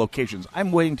locations.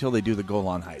 I'm waiting until they do the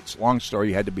Golan Heights. Long story,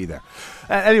 you had to be there.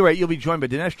 Anyway, you'll be joined by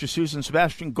Dinesh D'Souza and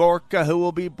Sebastian Gorka, who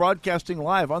will be broadcasting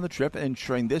live on the trip and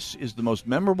ensuring this is the most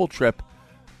memorable trip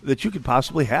that you could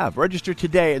possibly have. Register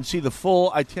today and see the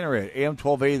full itinerary at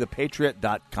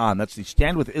am1280thepatriot.com. That's the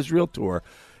Stand with Israel tour.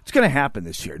 It's going to happen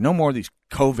this year. No more of these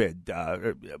COVID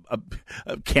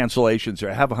cancellations.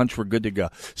 I have a hunch we're good to go.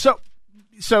 So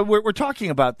we're talking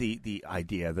about the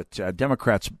idea that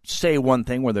Democrats say one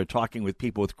thing when they're talking with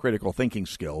people with critical thinking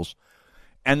skills,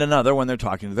 and another when they're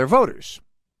talking to their voters.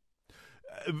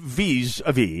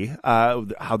 Vis-a-vis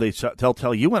how they'll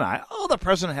tell you and I, the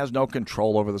president has no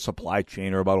control over the supply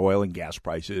chain or about oil and gas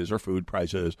prices or food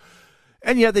prices.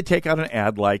 And yet they take out an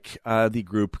ad like the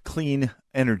group Growth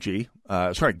Energy,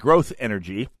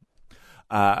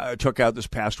 took out this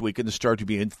past week in the Star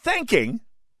Tribune thanking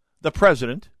the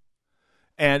president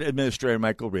and Administrator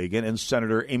Michael Regan and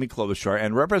Senator Amy Klobuchar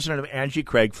and Representative Angie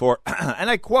Craig for, and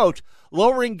I quote,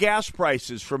 lowering gas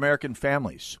prices for American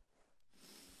families.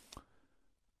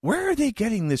 Where are they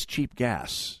getting this cheap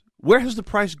gas? Where has the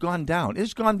price gone down?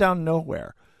 It's gone down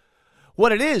nowhere.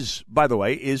 What it is, by the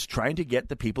way, is trying to get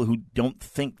the people who don't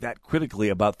think that critically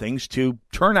about things to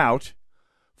turn out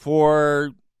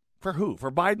for who?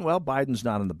 For Biden? Well, Biden's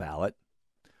not on the ballot.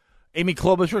 Amy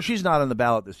Klobuchar, she's not on the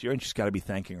ballot this year, and she's got to be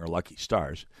thanking her lucky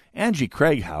stars. Angie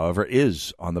Craig, however,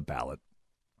 is on the ballot.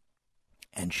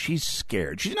 And she's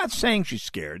scared. She's not saying she's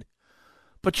scared,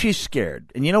 but she's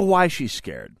scared. And you know why she's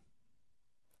scared?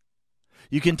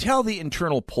 You can tell the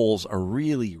internal polls are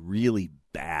really, really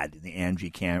bad in the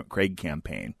Angie Craig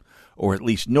campaign, or at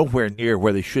least nowhere near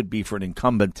where they should be for an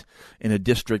incumbent in a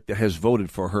district that has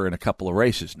voted for her in a couple of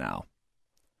races now.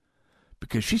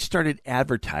 Because she started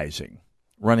advertising,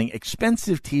 running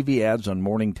expensive TV ads on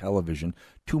morning television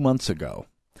 2 months ago.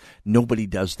 Nobody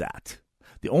does that.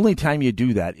 The only time you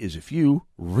do that is if you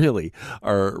really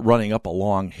are running up a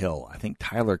long hill. I think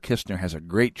Tyler Kistner has a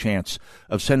great chance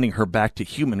of sending her back to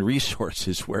human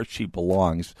resources where she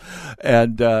belongs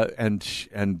and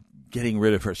getting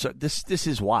rid of her. So this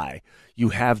is why you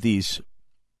have these,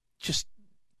 just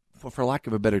for lack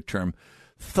of a better term,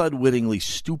 thud-wittingly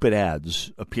stupid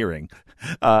ads appearing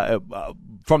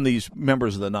from these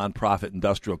members of the nonprofit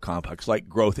industrial complex like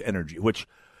Growth Energy, which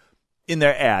in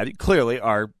their ad clearly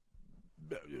are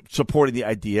supporting the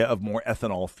idea of more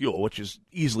ethanol fuel, which is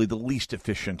easily the least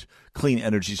efficient clean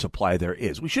energy supply there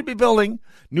is. We should be building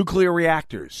nuclear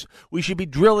reactors. We should be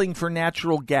drilling for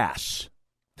natural gas.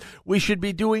 We should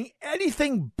be doing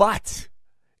anything but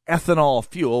ethanol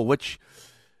fuel, which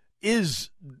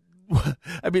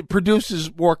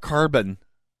produces more carbon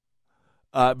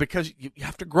because you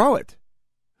have to grow it.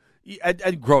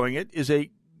 And growing it is a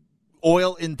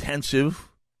oil-intensive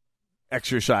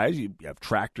exercise. You have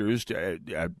tractors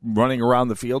running around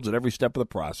the fields at every step of the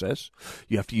process.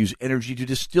 You have to use energy to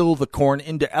distill the corn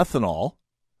into ethanol,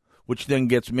 which then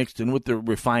gets mixed in with the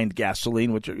refined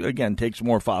gasoline, which, again, takes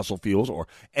more fossil fuels or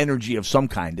energy of some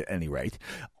kind at any rate.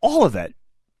 All of that,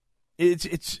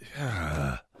 it's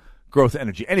Growth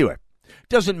Energy. Anyway,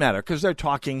 doesn't matter because they're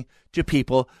talking to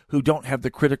people who don't have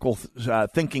the critical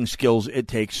thinking skills it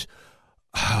takes.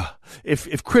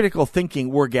 If critical thinking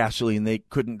were gasoline, they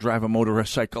couldn't drive a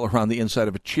motorcycle around the inside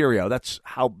of a Cheerio. That's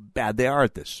how bad they are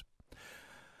at this.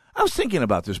 I was thinking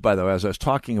about this, by the way, as I was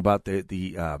talking about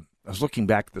I was looking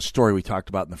back at the story we talked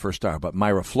about in the first hour about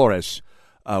Mayra Flores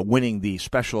winning the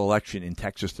special election in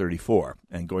Texas 34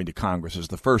 and going to Congress as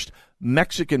the first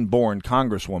Mexican-born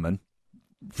congresswoman,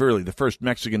 really the first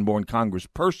Mexican-born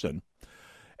congressperson,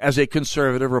 as a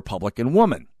conservative Republican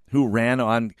woman who ran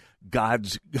on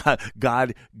God,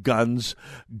 guns,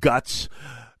 guts,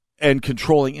 and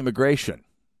controlling immigration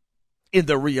in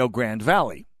the Rio Grande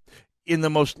Valley, in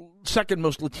the second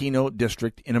most Latino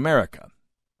district in America.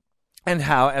 And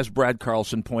how, as Brad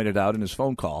Carlson pointed out in his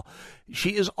phone call,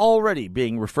 she is already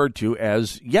being referred to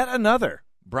as yet another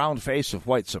brown face of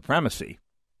white supremacy.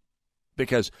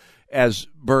 Because, as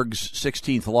Berg's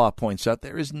 16th law points out,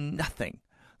 there is nothing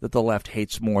that the left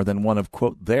hates more than one of,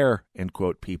 quote, their, end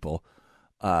quote, people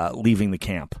leaving the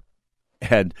camp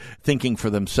and thinking for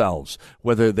themselves,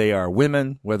 whether they are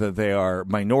women, whether they are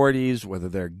minorities, whether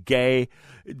they're gay.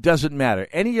 It doesn't matter.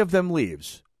 Any of them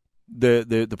leaves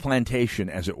the plantation,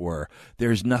 as it were.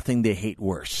 There's nothing they hate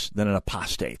worse than an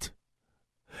apostate.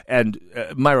 And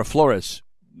Mayra Flores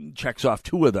checks off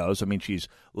two of those. I mean, she's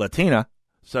Latina,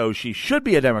 so she should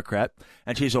be a Democrat,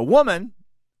 and she's a woman.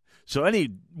 So any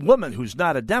woman who's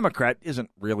not a Democrat isn't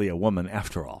really a woman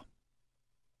after all.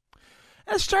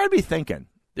 And it started me thinking,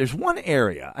 there's one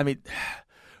area, I mean,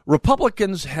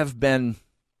 Republicans have been,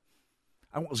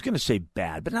 I was going to say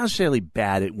bad, but not necessarily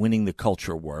bad at winning the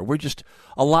culture war. We're just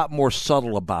a lot more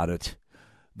subtle about it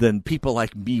than people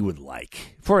like me would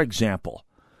like. For example,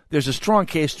 there's a strong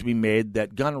case to be made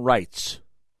that gun rights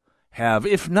have,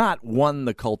 if not won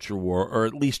the culture war, or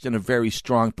at least in a very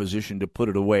strong position to put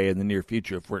it away in the near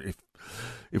future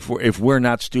if we're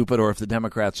not stupid or if the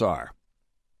Democrats are.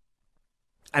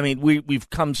 I mean, we've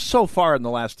come so far in the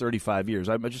last 35 years.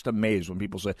 I'm just amazed when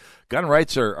people say gun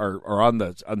rights are on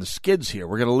the skids here.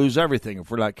 We're going to lose everything if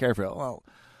we're not careful.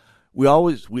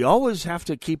 Well, we always have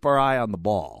to keep our eye on the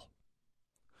ball.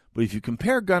 But if you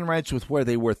compare gun rights with where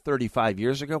they were 35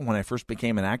 years ago when I first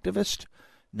became an activist,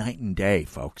 night and day,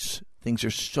 folks. Things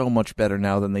are so much better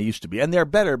now than they used to be. And they're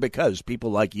better because people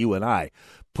like you and I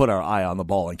put our eye on the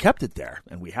ball and kept it there.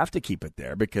 And we have to keep it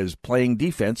there because playing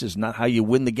defense is not how you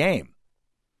win the game.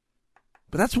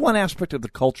 But that's one aspect of the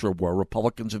culture war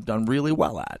Republicans have done really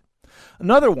well at.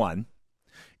 Another one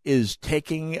is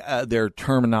taking their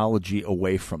terminology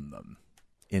away from them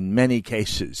in many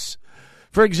cases.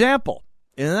 For example,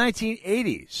 in the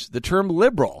 1980s, the term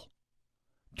liberal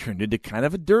turned into kind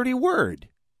of a dirty word.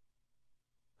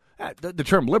 The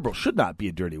term liberal should not be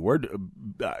a dirty word.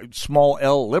 Small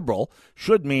L liberal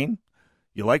should mean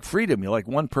you like freedom. You like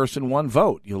one person, one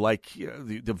vote. You like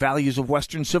the values of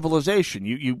Western civilization.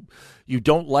 You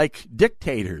don't like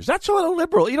dictators. That's what a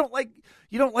liberal. You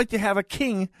don't like to have a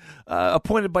king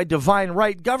appointed by divine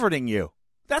right governing you.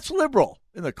 That's liberal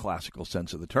in the classical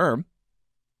sense of the term.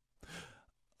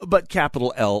 But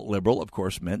capital L liberal, of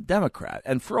course, meant Democrat.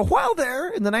 And for a while there,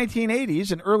 in the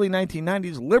 1980s and early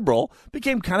 1990s, liberal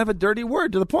became kind of a dirty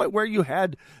word to the point where you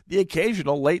had the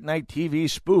occasional late-night TV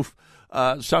spoof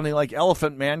sounding like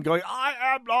Elephant Man going, "I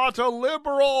am not a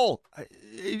liberal."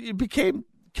 It became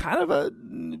kind of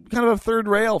a third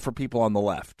rail for people on the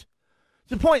left.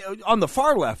 To the point, on the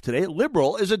far left today,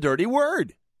 liberal is a dirty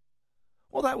word.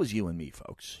 Well, that was you and me,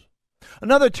 folks.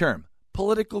 Another term,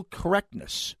 political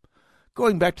correctness.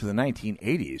 Going back to the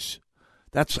 1980s,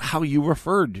 that's how you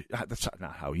referred. That's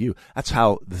not how you. That's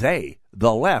how they,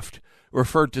 the left,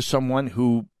 referred to someone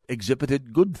who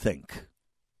exhibited groupthink.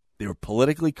 They were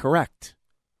politically correct.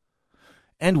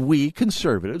 And we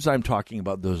conservatives, I'm talking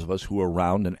about those of us who were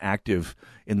around and active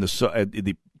in the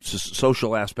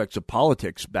social aspects of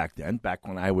politics back then, back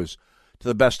when I was, to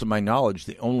the best of my knowledge,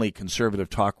 the only conservative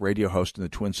talk radio host in the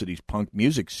Twin Cities punk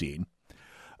music scene.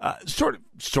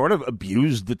 Sort of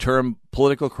abused the term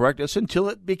political correctness until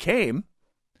it became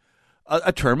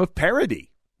a term of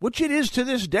parody, which it is to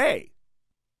this day.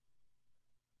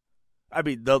 I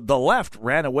mean, the left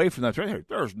ran away from that.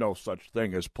 There's no such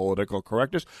thing as political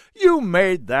correctness. You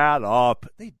made that up.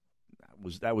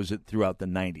 That was it throughout the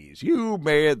 90s. You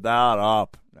made that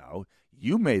up. No,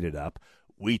 you made it up.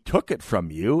 We took it from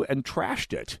you and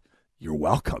trashed it. You're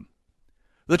welcome.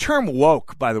 The term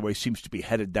woke, by the way, seems to be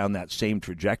headed down that same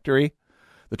trajectory.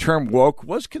 The term woke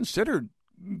was considered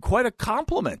quite a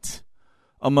compliment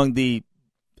among the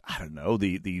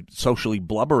socially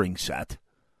blubbering set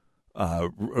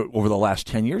over the last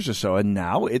 10 years or so. And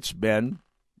now it's been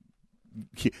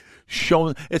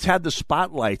shown, it's had the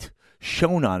spotlight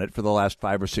shown on it for the last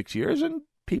 5 or 6 years, and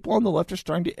people on the left are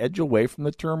starting to edge away from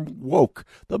the term woke.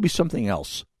 There'll be something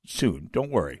else soon.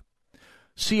 Don't worry.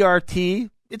 CRT.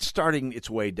 It's starting its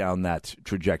way down that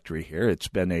trajectory here. It's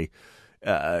been a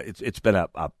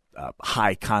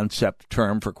high concept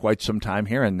term for quite some time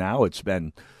here, and now it's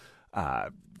been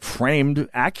framed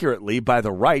accurately by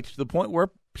the right to the point where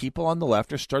people on the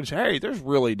left are starting to say, "Hey, there's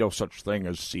really no such thing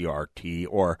as CRT,"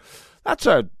 or "That's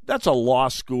a law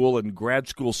school and grad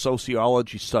school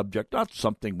sociology subject, not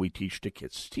something we teach to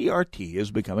kids." CRT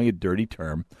is becoming a dirty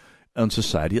term in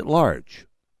society at large.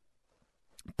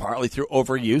 Partly through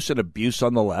overuse and abuse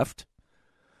on the left,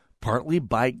 partly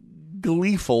by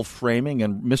gleeful framing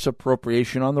and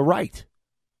misappropriation on the right.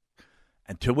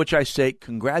 And to which I say,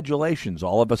 congratulations,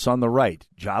 all of us on the right.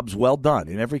 Jobs well done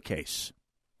in every case.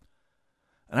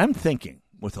 And I'm thinking,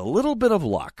 with a little bit of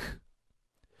luck,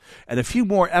 and a few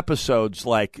more episodes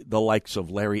like the likes of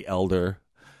Larry Elder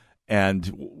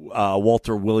and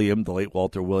Walter Williams, the late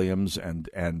Walter Williams,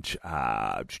 and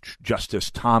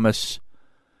Justice Thomas,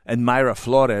 and Mayra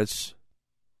Flores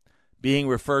being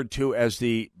referred to as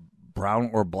the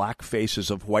brown or black faces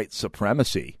of white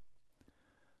supremacy,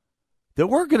 that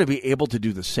we're going to be able to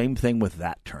do the same thing with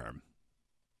that term.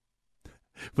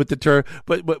 With the term,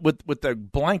 but with the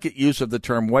blanket use of the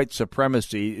term white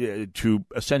supremacy to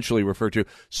essentially refer to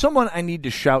someone I need to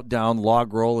shout down,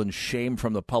 log roll, and shame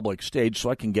from the public stage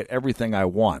so I can get everything I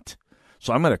want.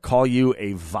 So I'm going to call you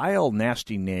a vile,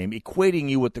 nasty name, equating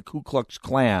you with the Ku Klux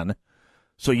Klan.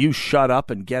 So you shut up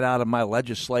and get out of my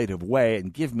legislative way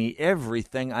and give me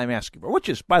everything I'm asking for, which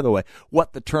is, by the way,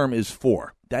 what the term is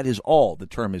for. That is all the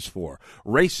term is for.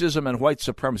 Racism and white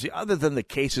supremacy, other than the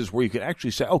cases where you can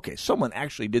actually say, okay, someone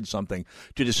actually did something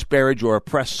to disparage or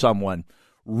oppress someone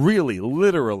really,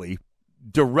 literally,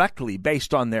 directly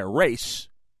based on their race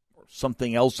or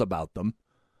something else about them.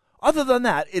 Other than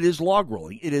that, it is log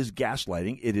rolling, it is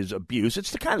gaslighting, it is abuse.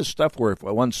 It's the kind of stuff where if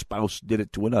one spouse did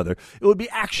it to another, it would be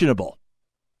actionable.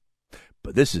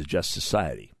 But this is just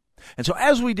society. And so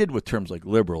as we did with terms like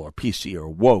liberal or PC or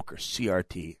woke or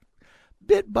CRT,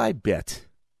 bit by bit,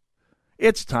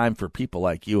 It's time for people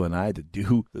like you and I to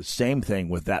do the same thing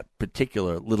with that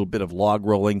particular little bit of log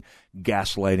rolling,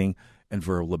 gaslighting, and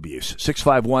verbal abuse.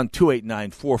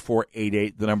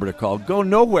 651-289-4488, the number to call. Go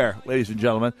nowhere, ladies and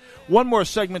gentlemen. One more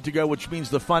segment to go, which means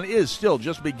the fun is still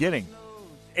just beginning.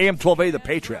 AM 1280, The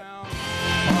Patriot.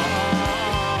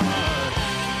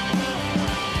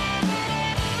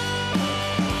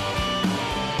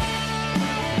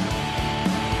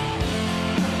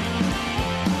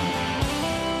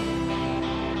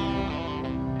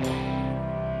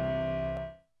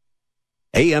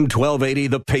 AM 1280,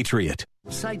 The Patriot.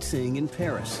 Sightseeing in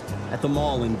Paris, at the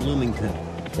mall in Bloomington,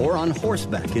 or on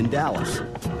horseback in Dallas.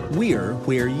 We're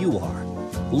where you are.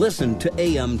 Listen to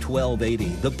AM 1280,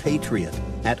 The Patriot,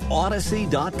 at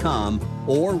Odyssey.com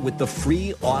or with the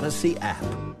free Odyssey app.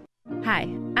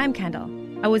 Hi, I'm Kendall.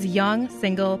 I was young,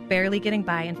 single, barely getting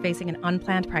by, and facing an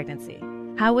unplanned pregnancy.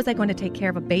 How was I going to take care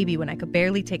of a baby when I could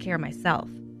barely take care of myself?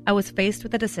 I was faced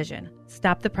with a decision: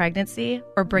 stop the pregnancy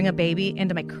or bring a baby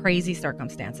into my crazy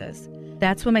circumstances.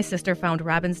 That's when my sister found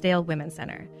Robbinsdale Women's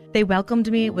Center. They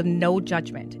welcomed me with no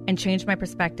judgment and changed my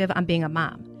perspective on being a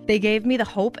mom. They gave me the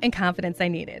hope and confidence I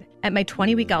needed. At my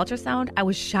 20-week ultrasound, I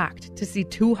was shocked to see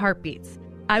 2 heartbeats.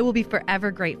 I will be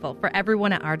forever grateful for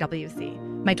everyone at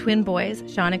RWC. My twin boys,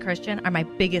 Sean and Christian, are my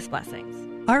biggest blessings.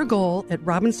 Our goal at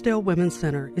Robbinsdale Women's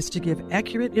Center is to give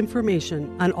accurate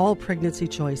information on all pregnancy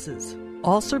choices.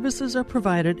 All services are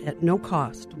provided at no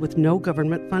cost with no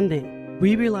government funding.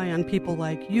 We rely on people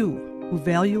like you who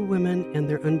value women and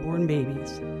their unborn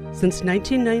babies. Since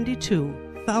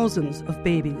 1992, thousands of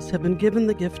babies have been given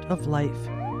the gift of life.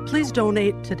 Please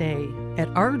donate today at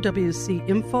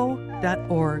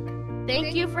rwcinfo.org.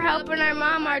 Thank you for helping our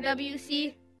mom,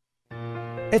 RWC.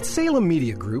 At Salem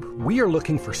Media Group, we are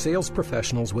looking for sales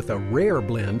professionals with a rare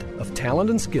blend of talent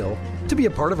and skill to be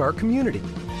a part of our community.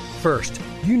 First,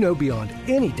 you know beyond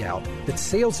any doubt that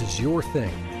sales is your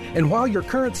thing. And while your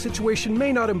current situation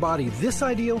may not embody this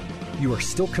ideal, you are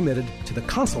still committed to the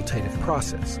consultative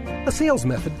process, a sales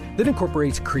method that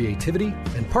incorporates creativity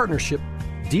and partnership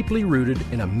deeply rooted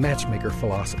in a matchmaker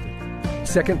philosophy.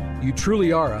 Second, you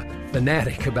truly are a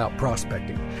fanatic about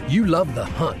prospecting. You love the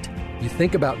hunt. You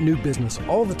think about new business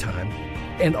all the time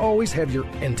and always have your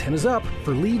antennas up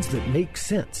for leads that make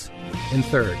sense. And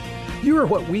third, you are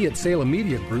what we at Salem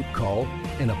Media Group call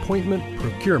an appointment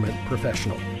procurement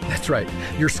professional. That's right.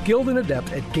 You're skilled and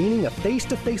adept at gaining a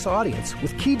face-to-face audience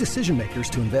with key decision makers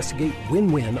to investigate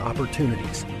win-win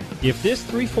opportunities. If this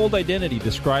threefold identity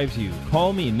describes you,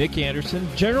 call me, Nick Anderson,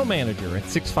 General Manager, at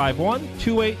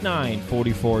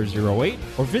 651-289-4408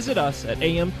 or visit us at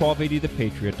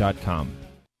am1280thepatriot.com.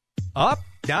 Up,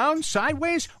 down,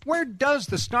 sideways? Where does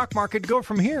the stock market go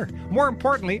from here? More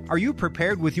importantly, are you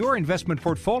prepared with your investment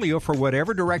portfolio for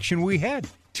whatever direction we head?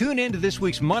 Tune in to this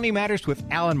week's Money Matters with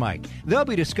Al and Mike. They'll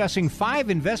be discussing 5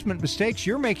 investment mistakes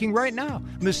you're making right now.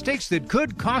 Mistakes that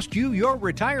could cost you your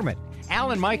retirement.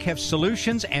 Al and Mike have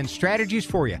solutions and strategies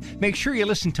for you. Make sure you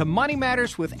listen to Money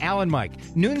Matters with Al and Mike,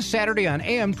 noon Saturday on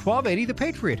AM 1280 The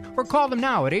Patriot, or call them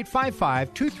now at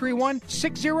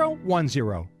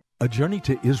 855-231-6010. A journey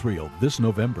to Israel this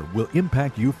November will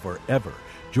impact you forever.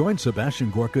 Join Sebastian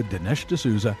Gorka, Dinesh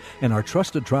D'Souza, and our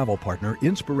trusted travel partner,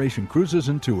 Inspiration Cruises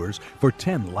and Tours, for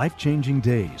 10 life-changing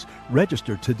days.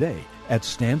 Register today at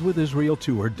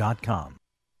standwithisraeltour.com.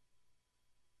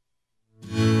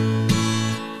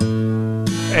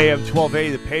 AM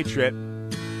 1280, The Patriot,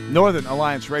 Northern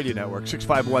Alliance Radio Network,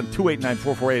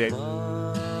 651-289-4488.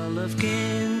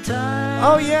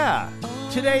 Oh, yeah.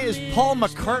 Today is Paul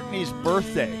McCartney's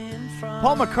birthday.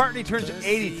 Paul McCartney turns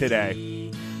 80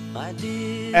 today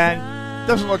and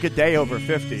doesn't look a day over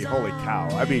 50. Holy cow.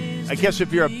 I mean, I guess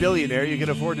if you're a billionaire, you can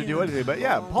afford to do anything. But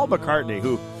yeah, Paul McCartney,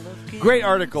 who, great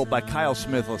article by Kyle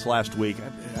Smith last week.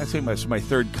 I think that's my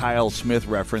third Kyle Smith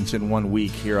reference in 1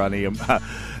 week here on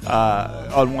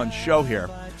on one show here.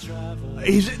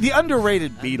 He's the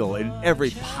underrated Beatle in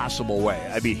every possible way.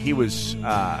 I mean, he was,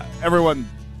 everyone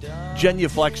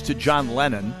genuflects to John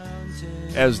Lennon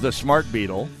as the smart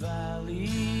Beatle.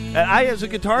 And I, as a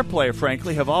guitar player,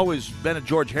 frankly, have always been a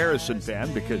George Harrison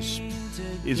fan because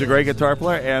he's a great guitar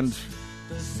player, and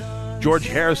George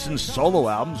Harrison's solo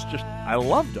albums, I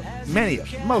loved them. Many of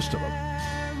them, most of them.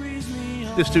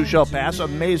 This Too Shall Pass,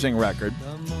 amazing record.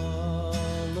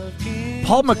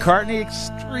 Paul McCartney,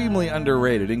 extremely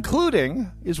underrated,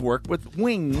 including his work with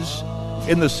Wings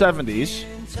in the 70s,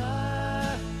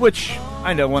 which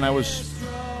I know when I was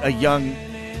a young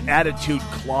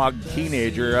attitude-clogged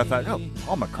teenager, I thought, oh,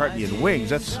 Paul McCartney and Wings,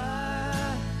 that's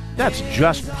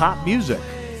just pop music.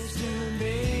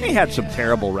 He had some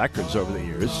terrible records over the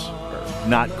years, or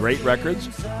not great records,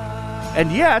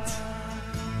 and yet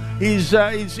He's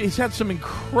had some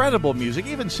incredible music,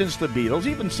 even since the Beatles,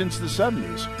 even since the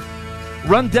 70s.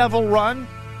 Run Devil Run,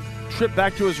 trip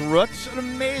back to his roots, an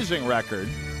amazing record.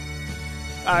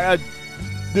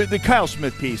 The Kyle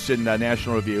Smith piece in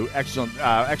National Review,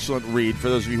 excellent read for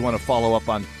those of you who want to follow up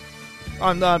on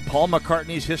Paul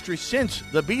McCartney's history since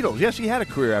the Beatles. Yes, he had a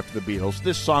career after the Beatles.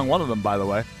 This song, one of them, by the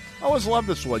way. I always love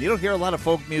this one. You don't hear a lot of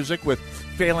folk music with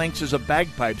phalanxes of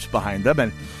bagpipes behind them,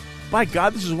 and by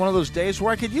God, this is one of those days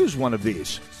where I could use one of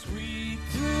these.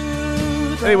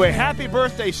 Anyway, happy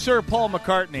birthday, Sir Paul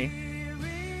McCartney.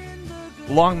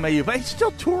 Long may you... He's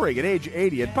still touring at age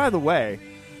 80. And by the way,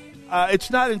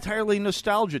 it's not entirely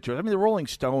nostalgia tour. I mean, the Rolling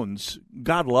Stones,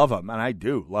 God love them, and I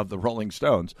do love the Rolling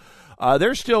Stones.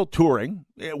 They're still touring,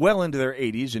 well into their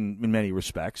 80s in many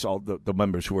respects. All the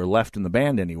members who are left in the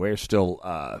band anyway are still...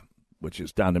 which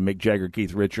is down to Mick Jagger,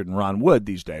 Keith Richards, and Ron Wood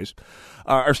these days,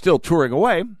 are still touring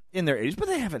away in their 80s, but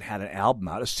they haven't had an album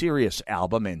out, a serious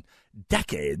album, in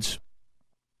decades.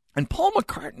 And Paul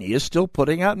McCartney is still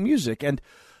putting out music, and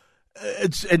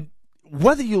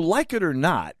whether you like it or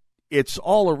not, it's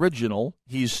all original.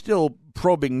 He's still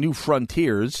probing new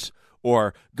frontiers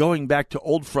or going back to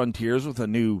old frontiers with a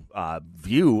new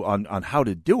view on how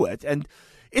to do it, and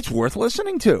it's worth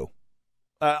listening to.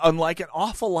 Unlike an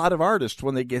awful lot of artists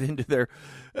when they get into their,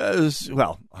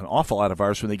 an awful lot of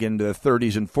artists when they get into their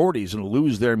 30s and 40s and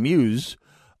lose their muse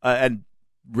and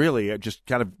really just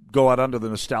kind of go out under the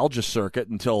nostalgia circuit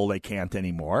until they can't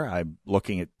anymore. I'm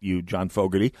looking at you, John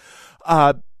Fogerty.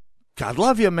 God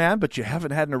love you, man, but you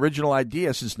haven't had an original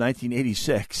idea since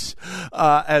 1986.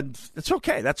 And it's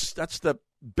okay. That's the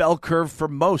bell curve for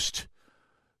most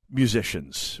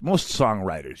musicians, most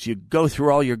songwriters. You go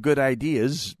through all your good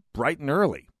ideas bright and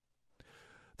early.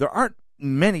 There aren't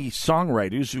many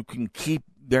songwriters who can keep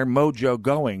their mojo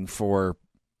going for,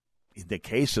 in the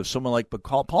case of someone like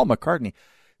Paul McCartney,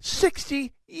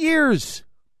 60 years.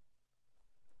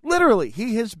 Literally,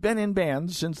 he has been in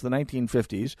bands since the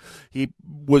 1950s.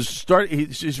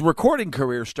 His recording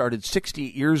career started 60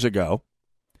 years ago,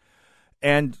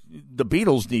 and the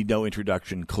Beatles need no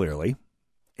introduction, clearly,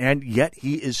 and yet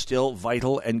he is still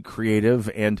vital and creative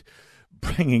and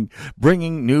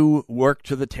bringing new work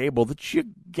to the table that you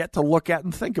get to look at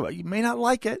and think about. You may not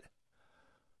like it,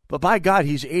 but by God,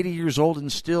 he's 80 years old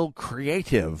and still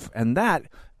creative, and that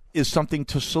is something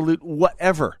to salute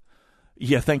whatever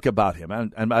you think about him.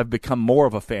 And I've become more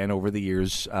of a fan over the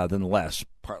years than less,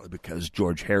 partly because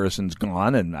George Harrison's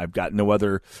gone, and I've got no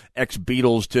other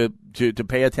ex-Beatles to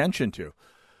pay attention to.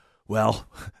 Well,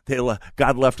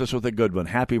 God left us with a good one.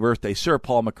 Happy birthday, Sir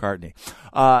Paul McCartney.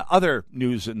 Other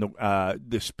news in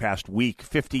this past week,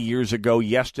 50 years ago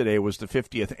yesterday was the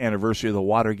 50th anniversary of the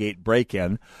Watergate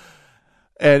break-in.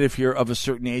 And if you're of a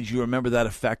certain age, you remember that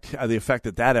effect, the effect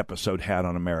that episode had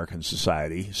on American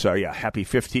society. So, yeah, happy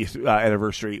 50th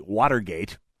anniversary,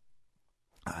 Watergate.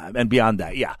 And beyond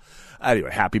that, yeah.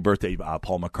 Anyway, happy birthday,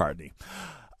 Paul McCartney.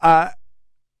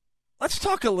 Let's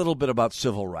talk a little bit about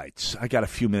civil rights. I got a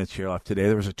few minutes here left today.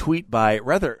 There was a tweet by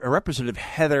Representative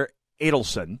Heather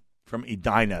Adelson from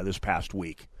Edina this past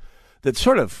week that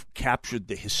sort of captured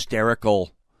the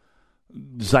hysterical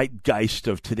zeitgeist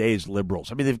of today's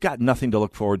liberals. I mean, they've got nothing to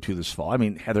look forward to this fall. I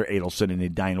mean, Heather Adelson in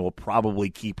Edina will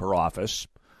probably keep her office.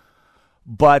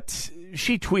 But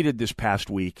she tweeted this past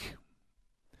week,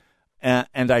 and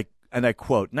I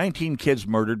quote, 19 kids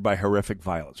murdered by horrific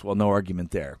violence. Well, no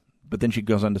argument there. But then she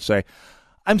goes on to say,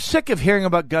 I'm sick of hearing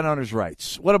about gun owners'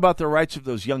 rights. What about the rights of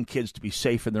those young kids to be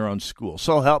safe in their own school?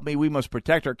 So help me, we must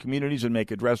protect our communities and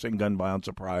make addressing gun violence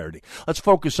a priority. Let's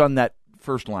focus on that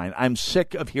first line. I'm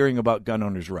sick of hearing about gun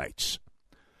owners' rights.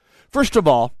 First of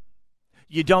all,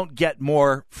 you don't get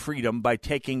more freedom by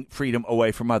taking freedom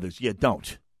away from others. You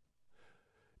don't.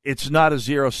 It's not a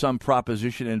zero-sum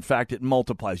proposition. In fact, it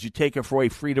multiplies. You take away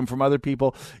freedom from other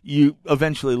people, you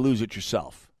eventually lose it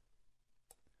yourself.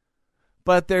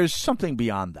 But there's something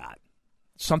beyond that,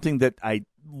 something that I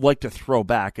like to throw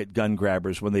back at gun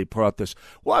grabbers when they put out this,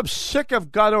 well, I'm sick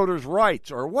of gun owners' rights,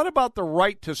 or what about the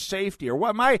right to safety, or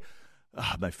what my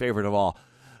favorite of all,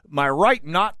 my right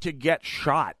not to get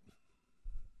shot.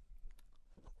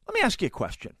 Let me ask you a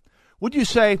question. Would you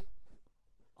say,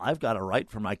 I've got a right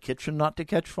for my kitchen not to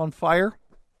catch on fire?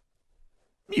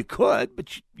 You could,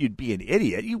 but you'd be an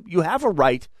idiot. You have a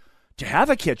right to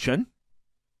have a kitchen,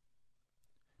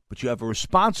 but you have a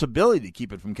responsibility to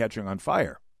keep it from catching on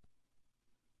fire.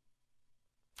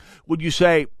 Would you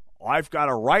say, I've got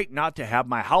a right not to have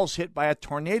my house hit by a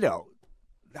tornado?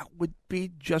 That would be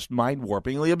just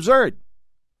mind-warpingly absurd.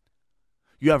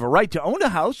 You have a right to own a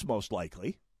house, most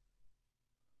likely,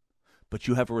 but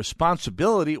you have a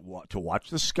responsibility to watch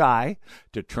the sky,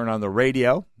 to turn on the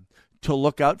radio, to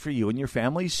look out for you and your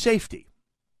family's safety.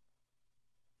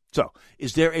 So,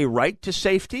 is there a right to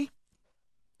safety?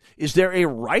 Is there a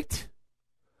right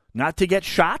not to get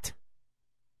shot?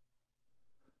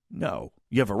 No.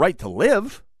 You have a right to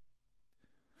live.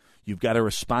 You've got a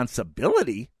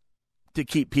responsibility to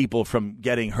keep people from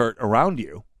getting hurt around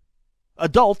you.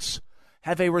 Adults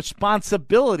have a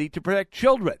responsibility to protect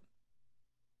children.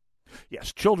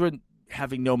 Yes, children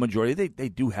having no majority, they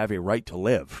do have a right to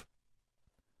live.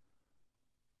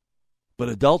 But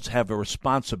adults have a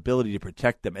responsibility to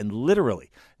protect them. And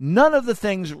literally, none of the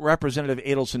things Representative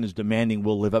Adelson is demanding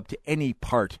will live up to any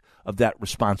part of that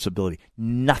responsibility.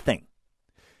 Nothing.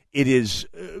 It is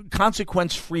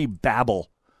consequence-free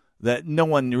babble that no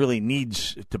one really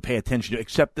needs to pay attention to,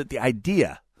 except that the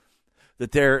idea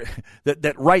that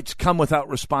that rights come without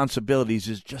responsibilities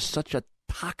is just such a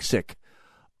toxic,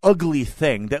 ugly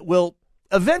thing that will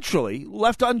eventually,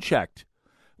 left unchecked,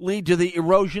 lead to the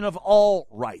erosion of all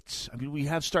rights. I mean, we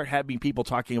have start having people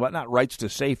talking about not rights to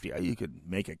safety. You could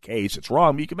make a case. It's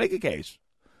wrong, but you can make a case.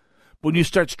 But when you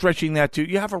start stretching that to,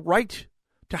 you have a right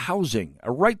to housing,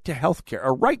 a right to health care,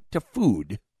 a right to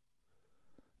food.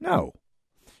 No.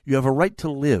 You have a right to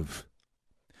live.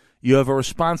 You have a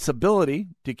responsibility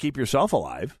to keep yourself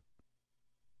alive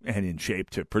and in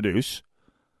shape to produce.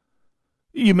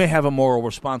 You may have a moral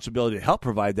responsibility to help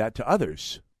provide that to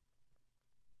others.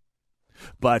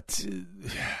 But,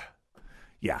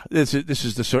 yeah, this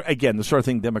is the sort of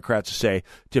thing Democrats say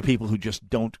to people who just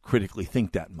don't critically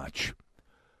think that much.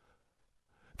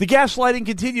 The gaslighting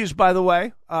continues, by the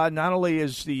way. Not only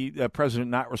is the president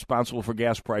not responsible for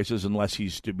gas prices unless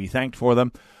he's to be thanked for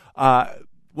them.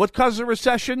 What caused the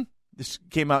recession? This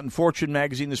came out in Fortune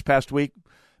magazine this past week.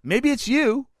 Maybe it's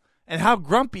you and how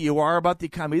grumpy you are about the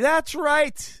economy. That's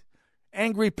right.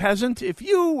 Angry peasant, if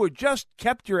you were just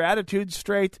kept your attitude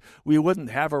straight, we wouldn't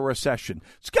have a recession.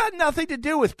 It's got nothing to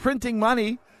do with printing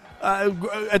money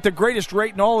at the greatest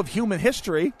rate in all of human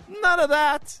history. None of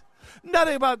that.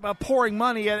 Nothing about pouring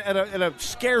money at a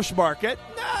scarce market.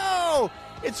 No,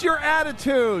 it's your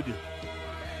attitude.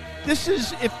 This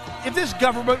is, if this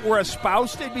government were a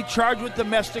spouse, they'd be charged with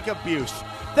domestic abuse.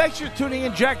 Thanks for tuning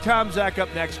in. Jack Tomczak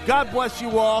up next. God bless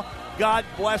you all. God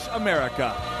bless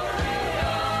America.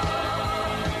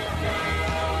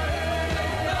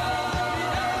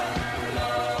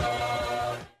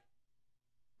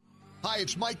 Hi,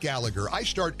 it's Mike Gallagher. I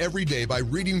start every day by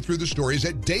reading through the stories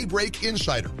at Daybreak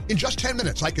Insider. In just 10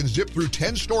 minutes, I can zip through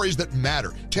 10 stories that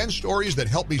matter, 10 stories that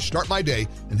help me start my day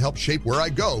and help shape where I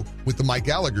go with the Mike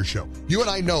Gallagher Show. You and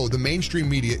I know the mainstream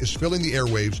media is filling the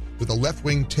airwaves with a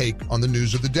left-wing take on the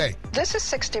news of the day. This is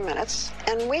 60 Minutes,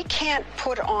 and we can't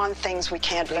put on things we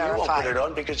can't verify. You won't put it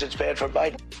on because it's bad for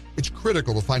Biden. It's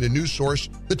critical to find a news source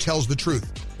that tells the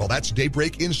truth. Well, that's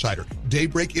Daybreak Insider.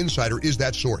 Daybreak Insider is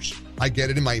that source. I get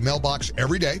it in my mailbox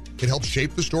every day. It helps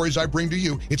shape the stories I bring to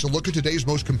you. It's a look at today's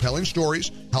most compelling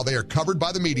stories, how they are covered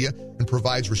by the media, and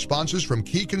provides responses from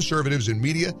key conservatives in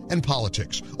media and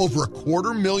politics. Over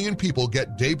 250,000 people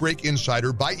get Daybreak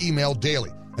Insider by email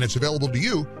daily, and it's available to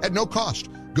you at no cost.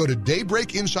 Go to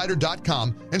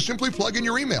daybreakinsider.com and simply plug in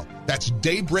your email. That's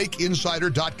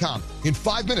daybreakinsider.com. In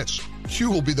 5 minutes,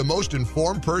 you will be the most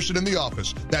informed person in the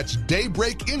office. That's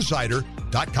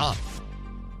daybreakinsider.com.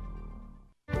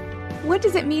 What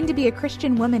does it mean to be a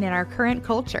Christian woman in our current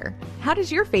culture? How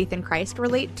does your faith in Christ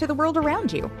relate to the world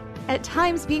around you? At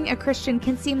times, being a Christian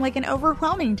can seem like an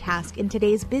overwhelming task in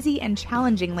today's busy and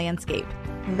challenging landscape.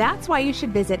 That's why you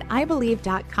should visit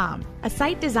ibelieve.com, a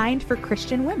site designed for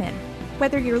Christian women.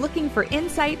 Whether you're looking for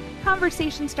insight,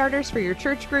 conversation starters for your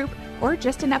church group, or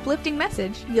just an uplifting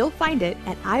message, you'll find it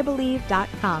at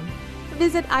ibelieve.com.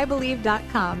 Visit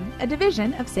ibelieve.com, a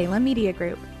division of Salem Media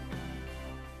Group.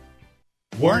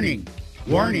 Warning,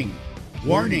 warning,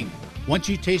 warning. Once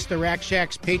you taste the Rack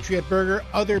Shack's Patriot Burger,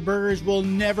 other burgers will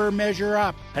never measure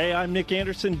up. Hey, I'm Nick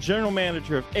Anderson, General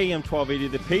Manager of AM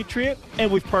 1280 The Patriot, and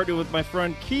we've partnered with my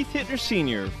friend Keith Hittner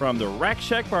Sr. from the Rack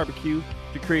Shack Barbecue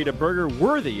to create a burger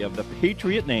worthy of the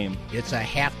Patriot name. It's a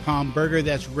half-pound burger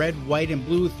that's red, white, and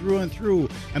blue through and through,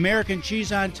 American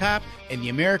cheese on top, and the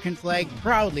American flag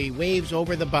proudly waves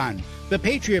over the bun. The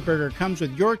Patriot Burger comes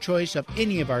with your choice of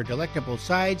any of our delectable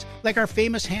sides, like our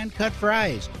famous hand-cut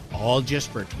fries, all just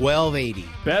for $12.80.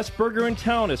 Best burger in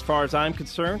town as far as I'm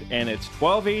concerned, and it's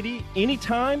 $12.80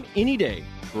 anytime, any day.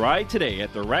 Try today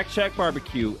at the Rack Shack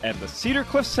Barbecue at the Cedar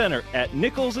Cliff Center at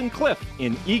Nichols and Cliff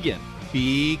in Eagan.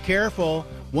 Be careful.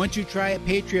 Once you try a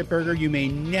Patriot Burger, you may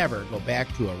never go back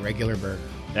to a regular burger.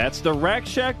 That's the Rack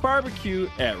Shack Barbecue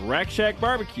at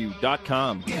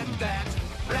RackShackBarbecue.com. Get that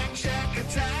Rack Shack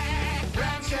attack,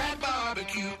 Rack Shack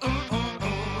Barbecue.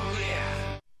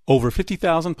 Yeah. Over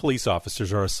 50,000 police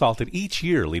officers are assaulted each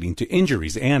year, leading to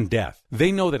injuries and death. They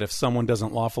know that if someone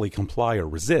doesn't lawfully comply or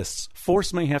resists,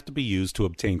 force may have to be used to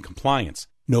obtain compliance.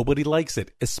 Nobody likes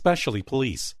it, especially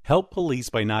police. Help police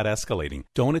by not escalating.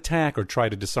 Don't attack or try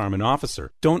to disarm an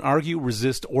officer. Don't argue,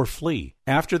 resist, or flee.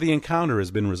 After the encounter has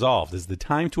been resolved is the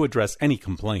time to address any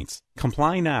complaints.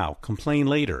 Comply now, complain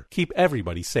later. Keep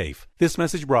everybody safe. This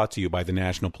message brought to you by the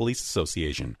National Police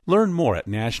Association. Learn more at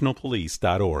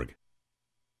nationalpolice.org.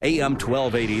 AM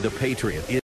 1280, The Patriot.